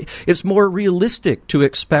realism. It's more realistic to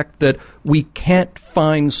expect that we can't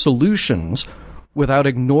find solutions without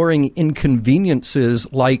ignoring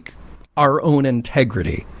inconveniences like our own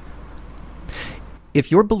integrity.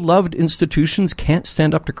 if your beloved institutions can't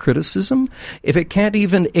stand up to criticism, if it can't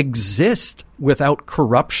even exist without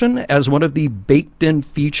corruption as one of the baked-in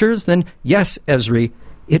features, then yes, Ezri,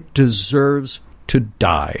 it deserves to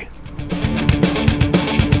die.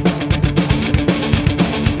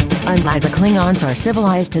 I'm glad the Klingons are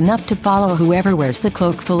civilized enough to follow whoever wears the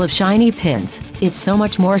cloak full of shiny pins. It's so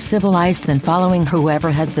much more civilized than following whoever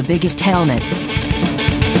has the biggest helmet.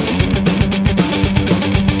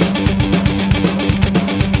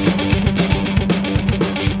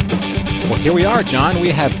 Well, here we are, John. We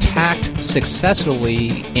have tacked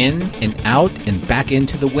successfully in and out and back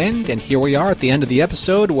into the wind, and here we are at the end of the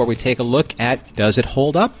episode where we take a look at does it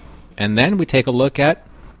hold up? And then we take a look at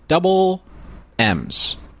double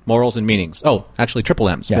M's. Morals and meanings. Oh, actually triple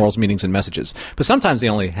M's. Yeah. Morals, meanings, and messages. But sometimes they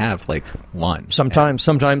only have like one. Sometimes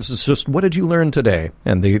it's just, what did you learn today?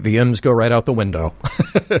 And the M's go right out the window.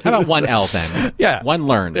 How about one L then? Yeah. One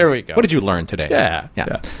learn. There we go. What did you learn today?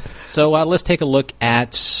 Yeah. So let's take a look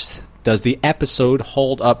at, does the episode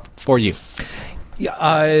hold up for you?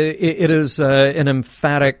 Yeah, it is an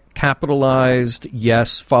emphatic capitalized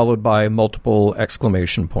yes, followed by multiple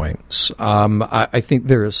exclamation points. I think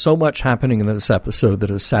there is so much happening in this episode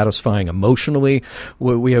that is satisfying emotionally.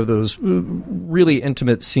 We have those really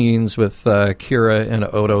intimate scenes with Kira and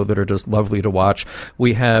Odo that are just lovely to watch.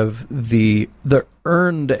 We have the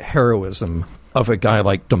earned heroism of a guy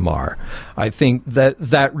like Damar. I think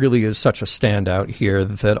that really is such a standout here,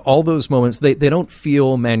 that all those moments, they don't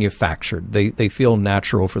feel manufactured. They feel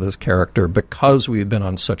natural for this character because we've been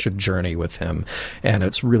on such a journey with him, and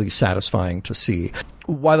it's really satisfying to see.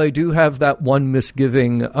 While I do have that one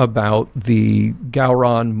misgiving about the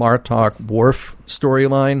Gowron, Martok, Worf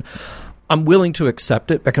storyline, I'm willing to accept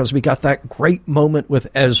it because we got that great moment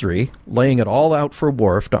with Ezri laying it all out for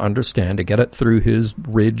Worf to understand, to get it through his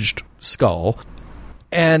ridged skull.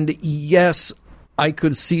 And yes, I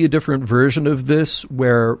could see a different version of this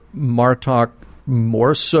where Martok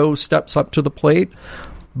more so steps up to the plate,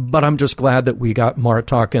 but I'm just glad that we got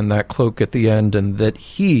Martok in that cloak at the end and that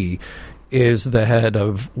he is the head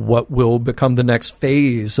of what will become the next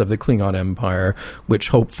phase of the Klingon Empire, which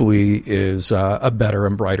hopefully is a better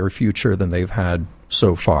and brighter future than they've had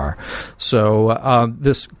so far. So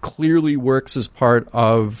this clearly works as part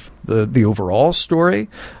of the overall story.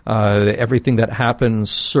 Everything that happens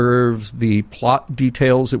serves the plot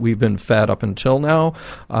details that we've been fed up until now,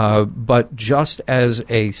 but just as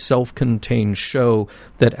a self-contained show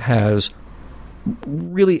that has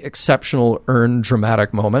really exceptional earned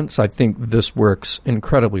dramatic moments, I think this works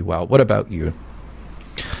incredibly well. What about you?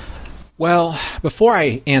 Well, before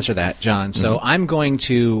I answer that, John, so I'm going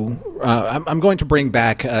to bring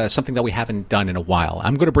back something that we haven't done in a while.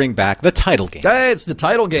 I'm going to bring back the title game. It's the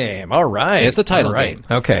title game. All right. It's the title game.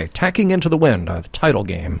 Okay. Tacking into the wind, the title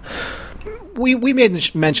game. We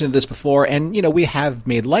made mention of this before, and we have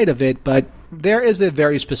made light of it, but there is a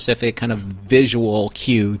very specific kind of visual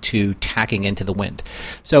cue to tacking into the wind.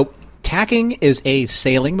 So tacking is a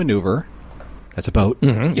sailing maneuver. That's a boat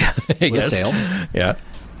with a sail. Yeah.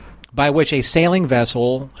 By which a sailing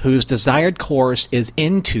vessel whose desired course is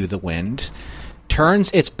into the wind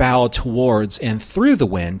turns its bow towards and through the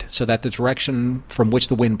wind so that the direction from which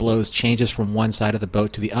the wind blows changes from one side of the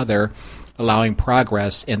boat to the other, allowing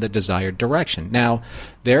progress in the desired direction. Now,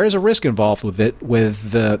 there is a risk involved with it,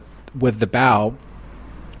 with the bow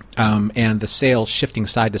and the sail shifting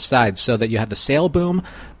side to side, so that you have the sail boom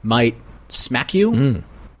might smack you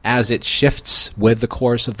as it shifts with the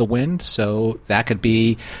course of the wind. So that could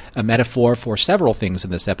be a metaphor for several things in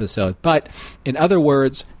this episode. But in other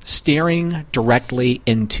words, steering directly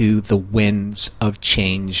into the winds of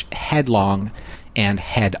change headlong and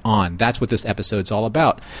head on. That's what this episode's all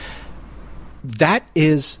about. That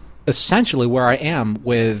is essentially where I am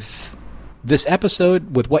with this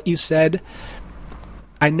episode, with what you said.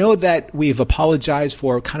 I know that we've apologized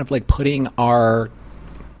for kind of like putting our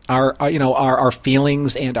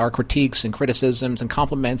feelings and our critiques and criticisms and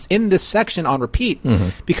compliments in this section on repeat,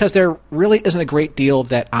 because there really isn't a great deal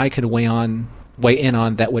that I could weigh in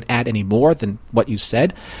on that would add any more than what you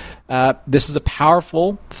said. This is a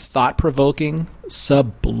powerful, thought-provoking,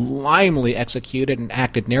 sublimely executed and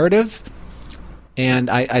acted narrative. And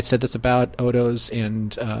I said this about Odo's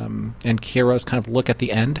and Kira's kind of look at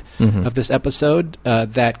the end of this episode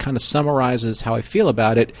that kind of summarizes how I feel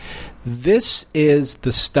about it. This is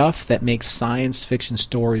the stuff that makes science fiction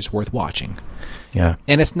stories worth watching. Yeah.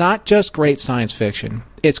 And it's not just great science fiction.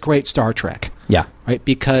 It's great Star Trek. Yeah. Right?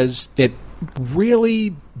 Because it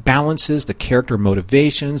really balances the character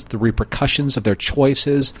motivations, the repercussions of their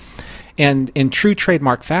choices. And in true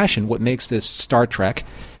trademark fashion, what makes this Star Trek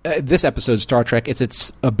this episode of Star Trek, it's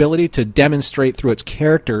its ability to demonstrate through its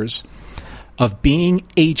characters of being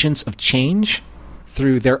agents of change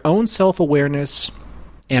through their own self-awareness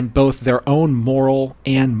and both their own moral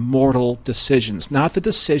and mortal decisions. Not the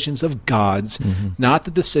decisions of gods, not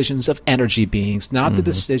the decisions of energy beings, not the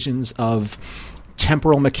decisions of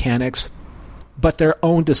temporal mechanics, but their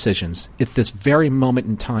own decisions at this very moment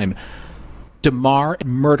in time. Damar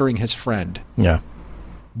murdering his friend. Yeah.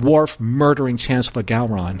 Worf murdering Chancellor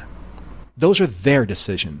Gowron. Those are their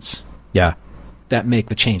decisions. Yeah. That make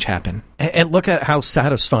the change happen. And look at how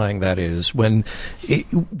satisfying that is when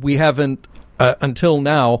we haven't, until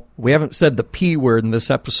now, we haven't said the P word in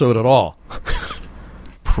this episode at all.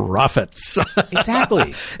 Prophets.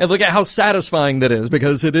 Exactly. And look at how satisfying that is,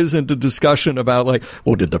 because it isn't a discussion about like,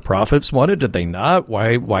 well, did the prophets want it? Did they not?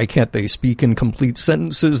 Why can't they speak in complete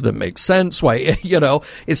sentences that make sense? Why,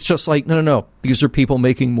 it's just like, no. These are people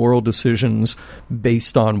making moral decisions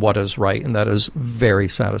based on what is right, and that is very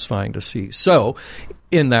satisfying to see. So,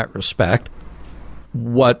 in that respect,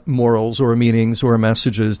 what morals or meanings or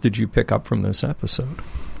messages did you pick up from this episode?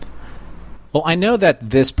 Well, I know that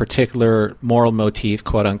this particular moral motif,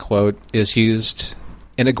 quote-unquote, is used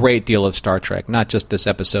in a great deal of Star Trek, not just this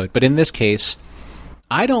episode. But in this case,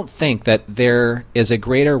 I don't think that there is a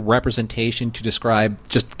greater representation to describe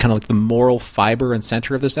just kind of like the moral fiber and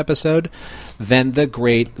center of this episode than the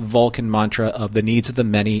great Vulcan mantra of the needs of the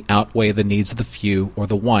many outweigh the needs of the few or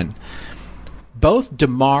the one. Both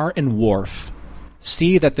Damar and Worf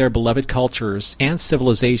see that their beloved cultures and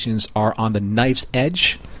civilizations are on the knife's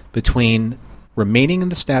edge between remaining in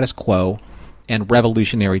the status quo and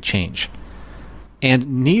revolutionary change.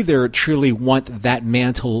 And neither truly want that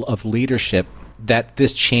mantle of leadership that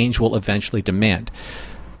this change will eventually demand.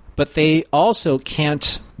 But they also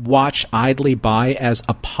can't watch idly by as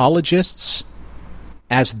apologists,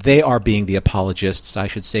 as they are being the apologists, I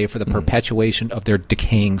should say, for the perpetuation of their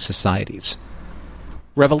decaying societies.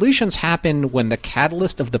 Revolutions happen when the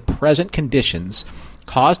catalyst of the present conditions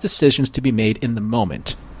cause decisions to be made in the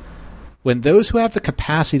moment. When those who have the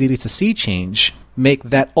capacity to see change make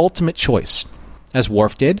that ultimate choice, as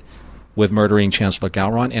Worf did with murdering Chancellor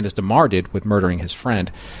Gowron and as Damar did with murdering his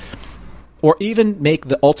friend, or even make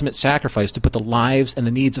the ultimate sacrifice to put the lives and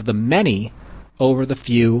the needs of the many over the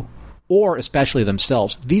few, or especially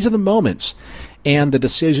themselves. These are the moments and the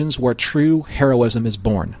decisions where true heroism is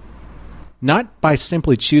born. Not by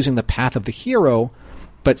simply choosing the path of the hero,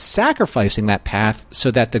 but sacrificing that path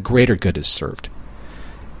so that the greater good is served.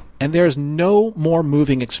 And there's no more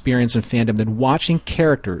moving experience in fandom than watching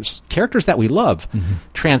characters that we love,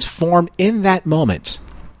 transform in that moment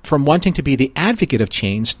from wanting to be the advocate of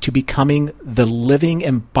change to becoming the living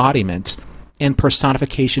embodiment and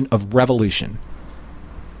personification of revolution.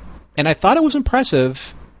 And I thought it was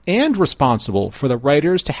impressive and responsible for the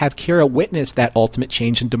writers to have Kira witness that ultimate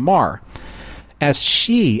change in Damar, as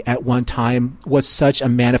she, at one time, was such a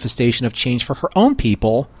manifestation of change for her own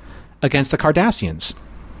people against the Cardassians.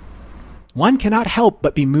 One cannot help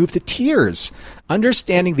but be moved to tears,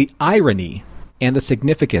 understanding the irony and the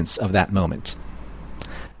significance of that moment.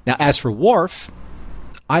 Now, as for Worf,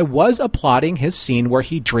 I was applauding his scene where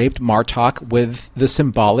he draped Martok with the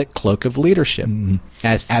symbolic cloak of leadership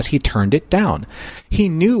as he turned it down. He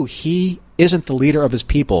knew he isn't the leader of his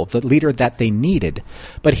people, the leader that they needed,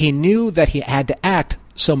 but he knew that he had to act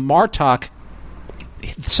so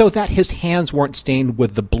that his hands weren't stained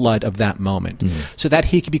with the blood of that moment, so that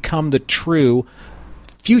he could become the true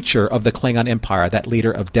future of the Klingon Empire, that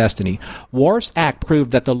leader of destiny. Worf's act proved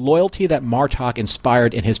that the loyalty that Martok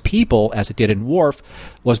inspired in his people, as it did in Worf,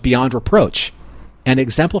 was beyond reproach, and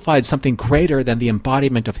exemplified something greater than the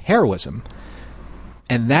embodiment of heroism.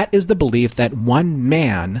 And that is the belief that one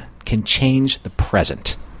man can change the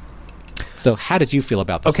present. So how did you feel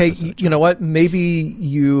about this episode? You know what? Maybe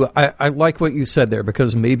I like what you said there,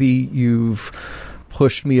 because maybe you've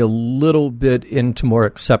pushed me a little bit into more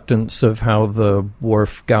acceptance of how the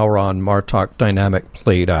Worf-Gowron-Martok dynamic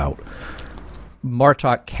played out.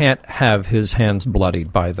 Martok can't have his hands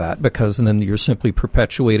bloodied by that, because then you're simply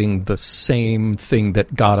perpetuating the same thing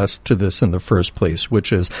that got us to this in the first place,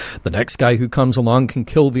 which is the next guy who comes along can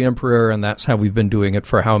kill the Emperor, and that's how we've been doing it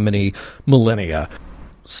for how many millennia.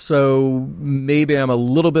 So maybe I'm a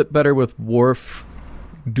little bit better with Worf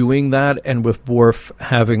doing that, and with Worf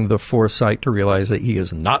having the foresight to realize that he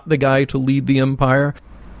is not the guy to lead the Empire.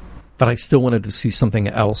 But I still wanted to see something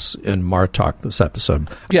else in Martok this episode.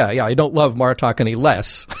 Yeah, I don't love Martok any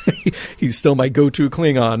less. He's still my go-to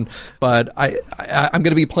Klingon, but I'm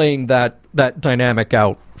going to be playing that dynamic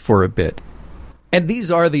out for a bit. And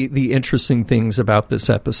these are the interesting things about this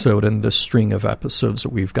episode and the string of episodes that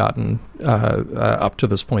we've gotten up to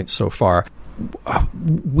this point so far.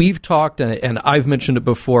 We've talked, and I've mentioned it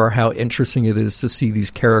before, how interesting it is to see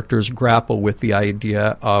these characters grapple with the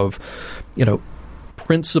idea of,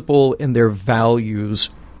 principle and their values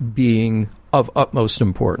being of utmost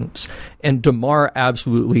importance. And Damar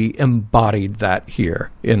absolutely embodied that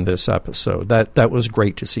here in this episode. That was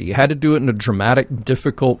great to see. He had to do it in a dramatic,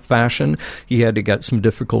 difficult fashion. He had to get some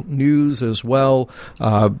difficult news as well.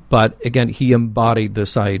 But again, he embodied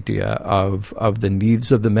this idea of the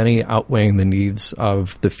needs of the many outweighing the needs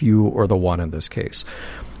of the few, or the one in this case.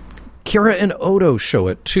 Kira and Odo show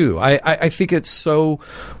it too. I think it's so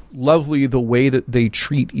lovely the way that they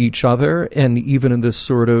treat each other, and even in this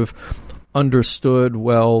sort of understood,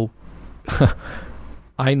 well,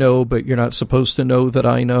 I know, but you're not supposed to know that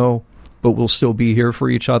I know, but we'll still be here for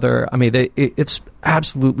each other. I mean, it's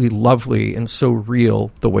absolutely lovely and so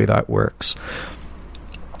real the way that works.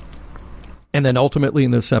 And then ultimately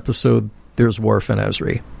in this episode, there's Worf and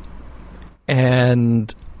Ezri.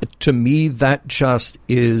 And to me, that just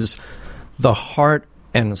is the heart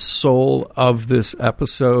and soul of this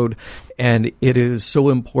episode. And it is so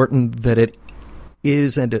important that it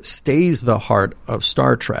is and it stays the heart of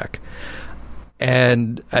Star Trek.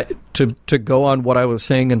 And to go on what I was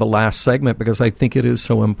saying in the last segment, because I think it is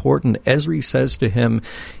so important, Ezri says to him,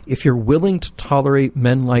 if you're willing to tolerate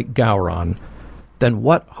men like Gowron, then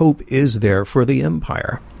what hope is there for the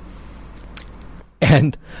Empire?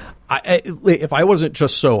 And if I wasn't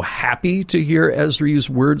just so happy to hear Ezri's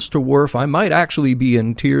words to Worf, I might actually be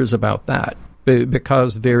in tears about that,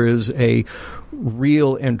 because there is a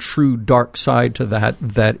real and true dark side to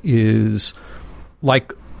that is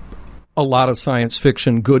like a lot of science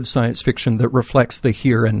fiction, good science fiction, that reflects the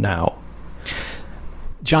here and now.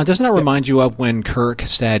 John, doesn't that remind you of when Kirk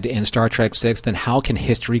said in Star Trek VI, then how can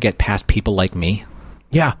history get past people like me?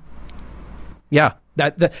 Yeah.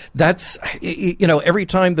 That's every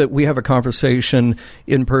time that we have a conversation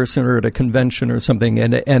in person or at a convention or something,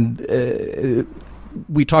 and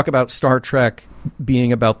we talk about Star Trek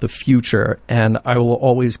being about the future, and I will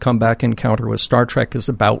always come back and counter with Star Trek is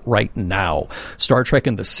about right now. Star Trek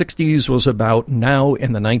in the 60s was about now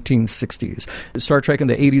in the 1960s. Star Trek in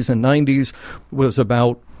the 80s and 90s was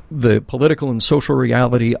about the political and social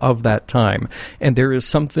reality of that time. And there is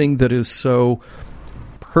something that is so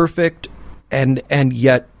perfect and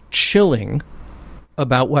yet chilling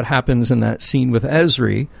about what happens in that scene with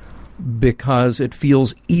Ezri, because it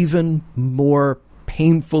feels even more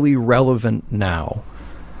painfully relevant now.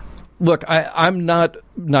 Look, I'm not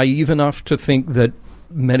naive enough to think that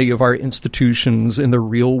many of our institutions in the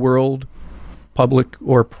real world, public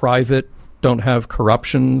or private, don't have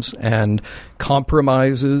corruptions and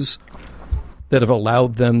compromises that have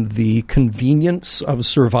allowed them the convenience of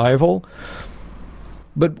survival.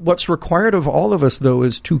 But what's required of all of us, though,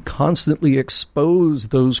 is to constantly expose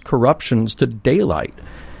those corruptions to daylight.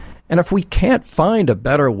 And if we can't find a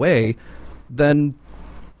better way, then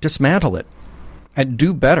dismantle it and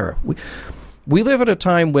do better. We live at a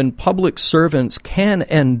time when public servants can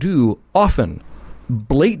and do often,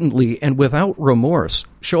 blatantly and without remorse,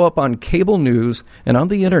 show up on cable news and on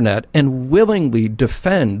the internet and willingly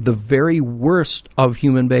defend the very worst of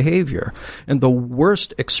human behavior and the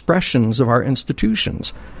worst expressions of our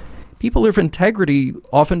institutions. People of integrity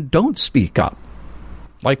often don't speak up,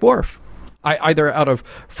 like Worf. Either out of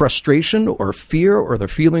frustration or fear or the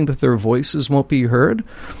feeling that their voices won't be heard.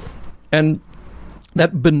 And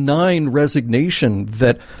that benign resignation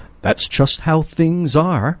that that's just how things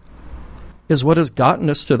are is what has gotten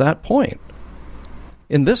us to that point.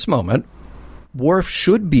 In this moment, Worf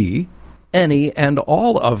should be any and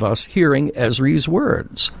all of us hearing Ezri's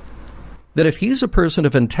words. That if he's a person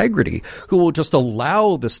of integrity who will just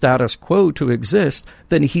allow the status quo to exist,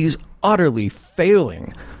 then he's utterly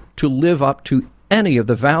failing to live up to any of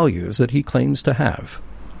the values that he claims to have.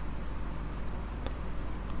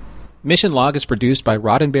 Mission Log is produced by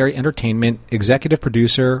Roddenberry Entertainment, executive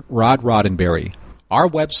producer Rod Roddenberry. Our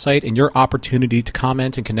website and your opportunity to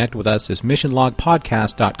comment and connect with us is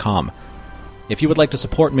missionlogpodcast.com. If you would like to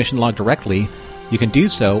support Mission Log directly, you can do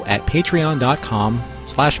so at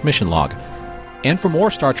patreon.com/missionlog. And for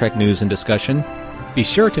more Star Trek news and discussion, be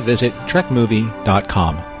sure to visit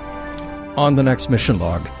trekmovie.com. On the next Mission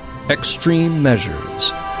Log, Extreme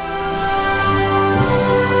Measures.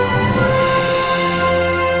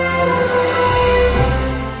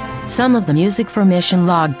 Some of the music for Mission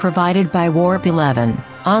Log provided by Warp 11,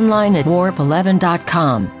 online at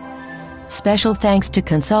warp11.com. Special thanks to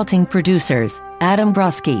consulting producers, Adam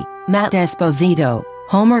Brusky, Matt Esposito,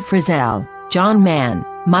 Homer Frizzell, John Mann,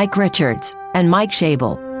 Mike Richards, and Mike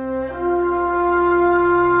Schabel.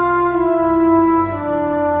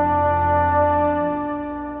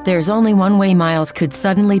 There's only one way Miles could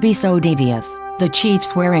suddenly be so devious. The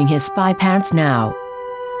Chief's wearing his spy pants now.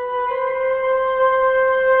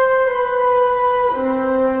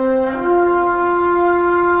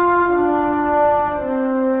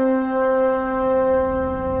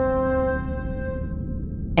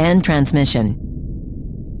 End transmission.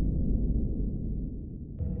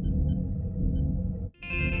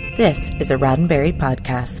 This is a Roddenberry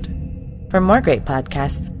podcast. For more great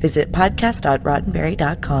podcasts, visit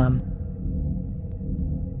podcast.roddenberry.com.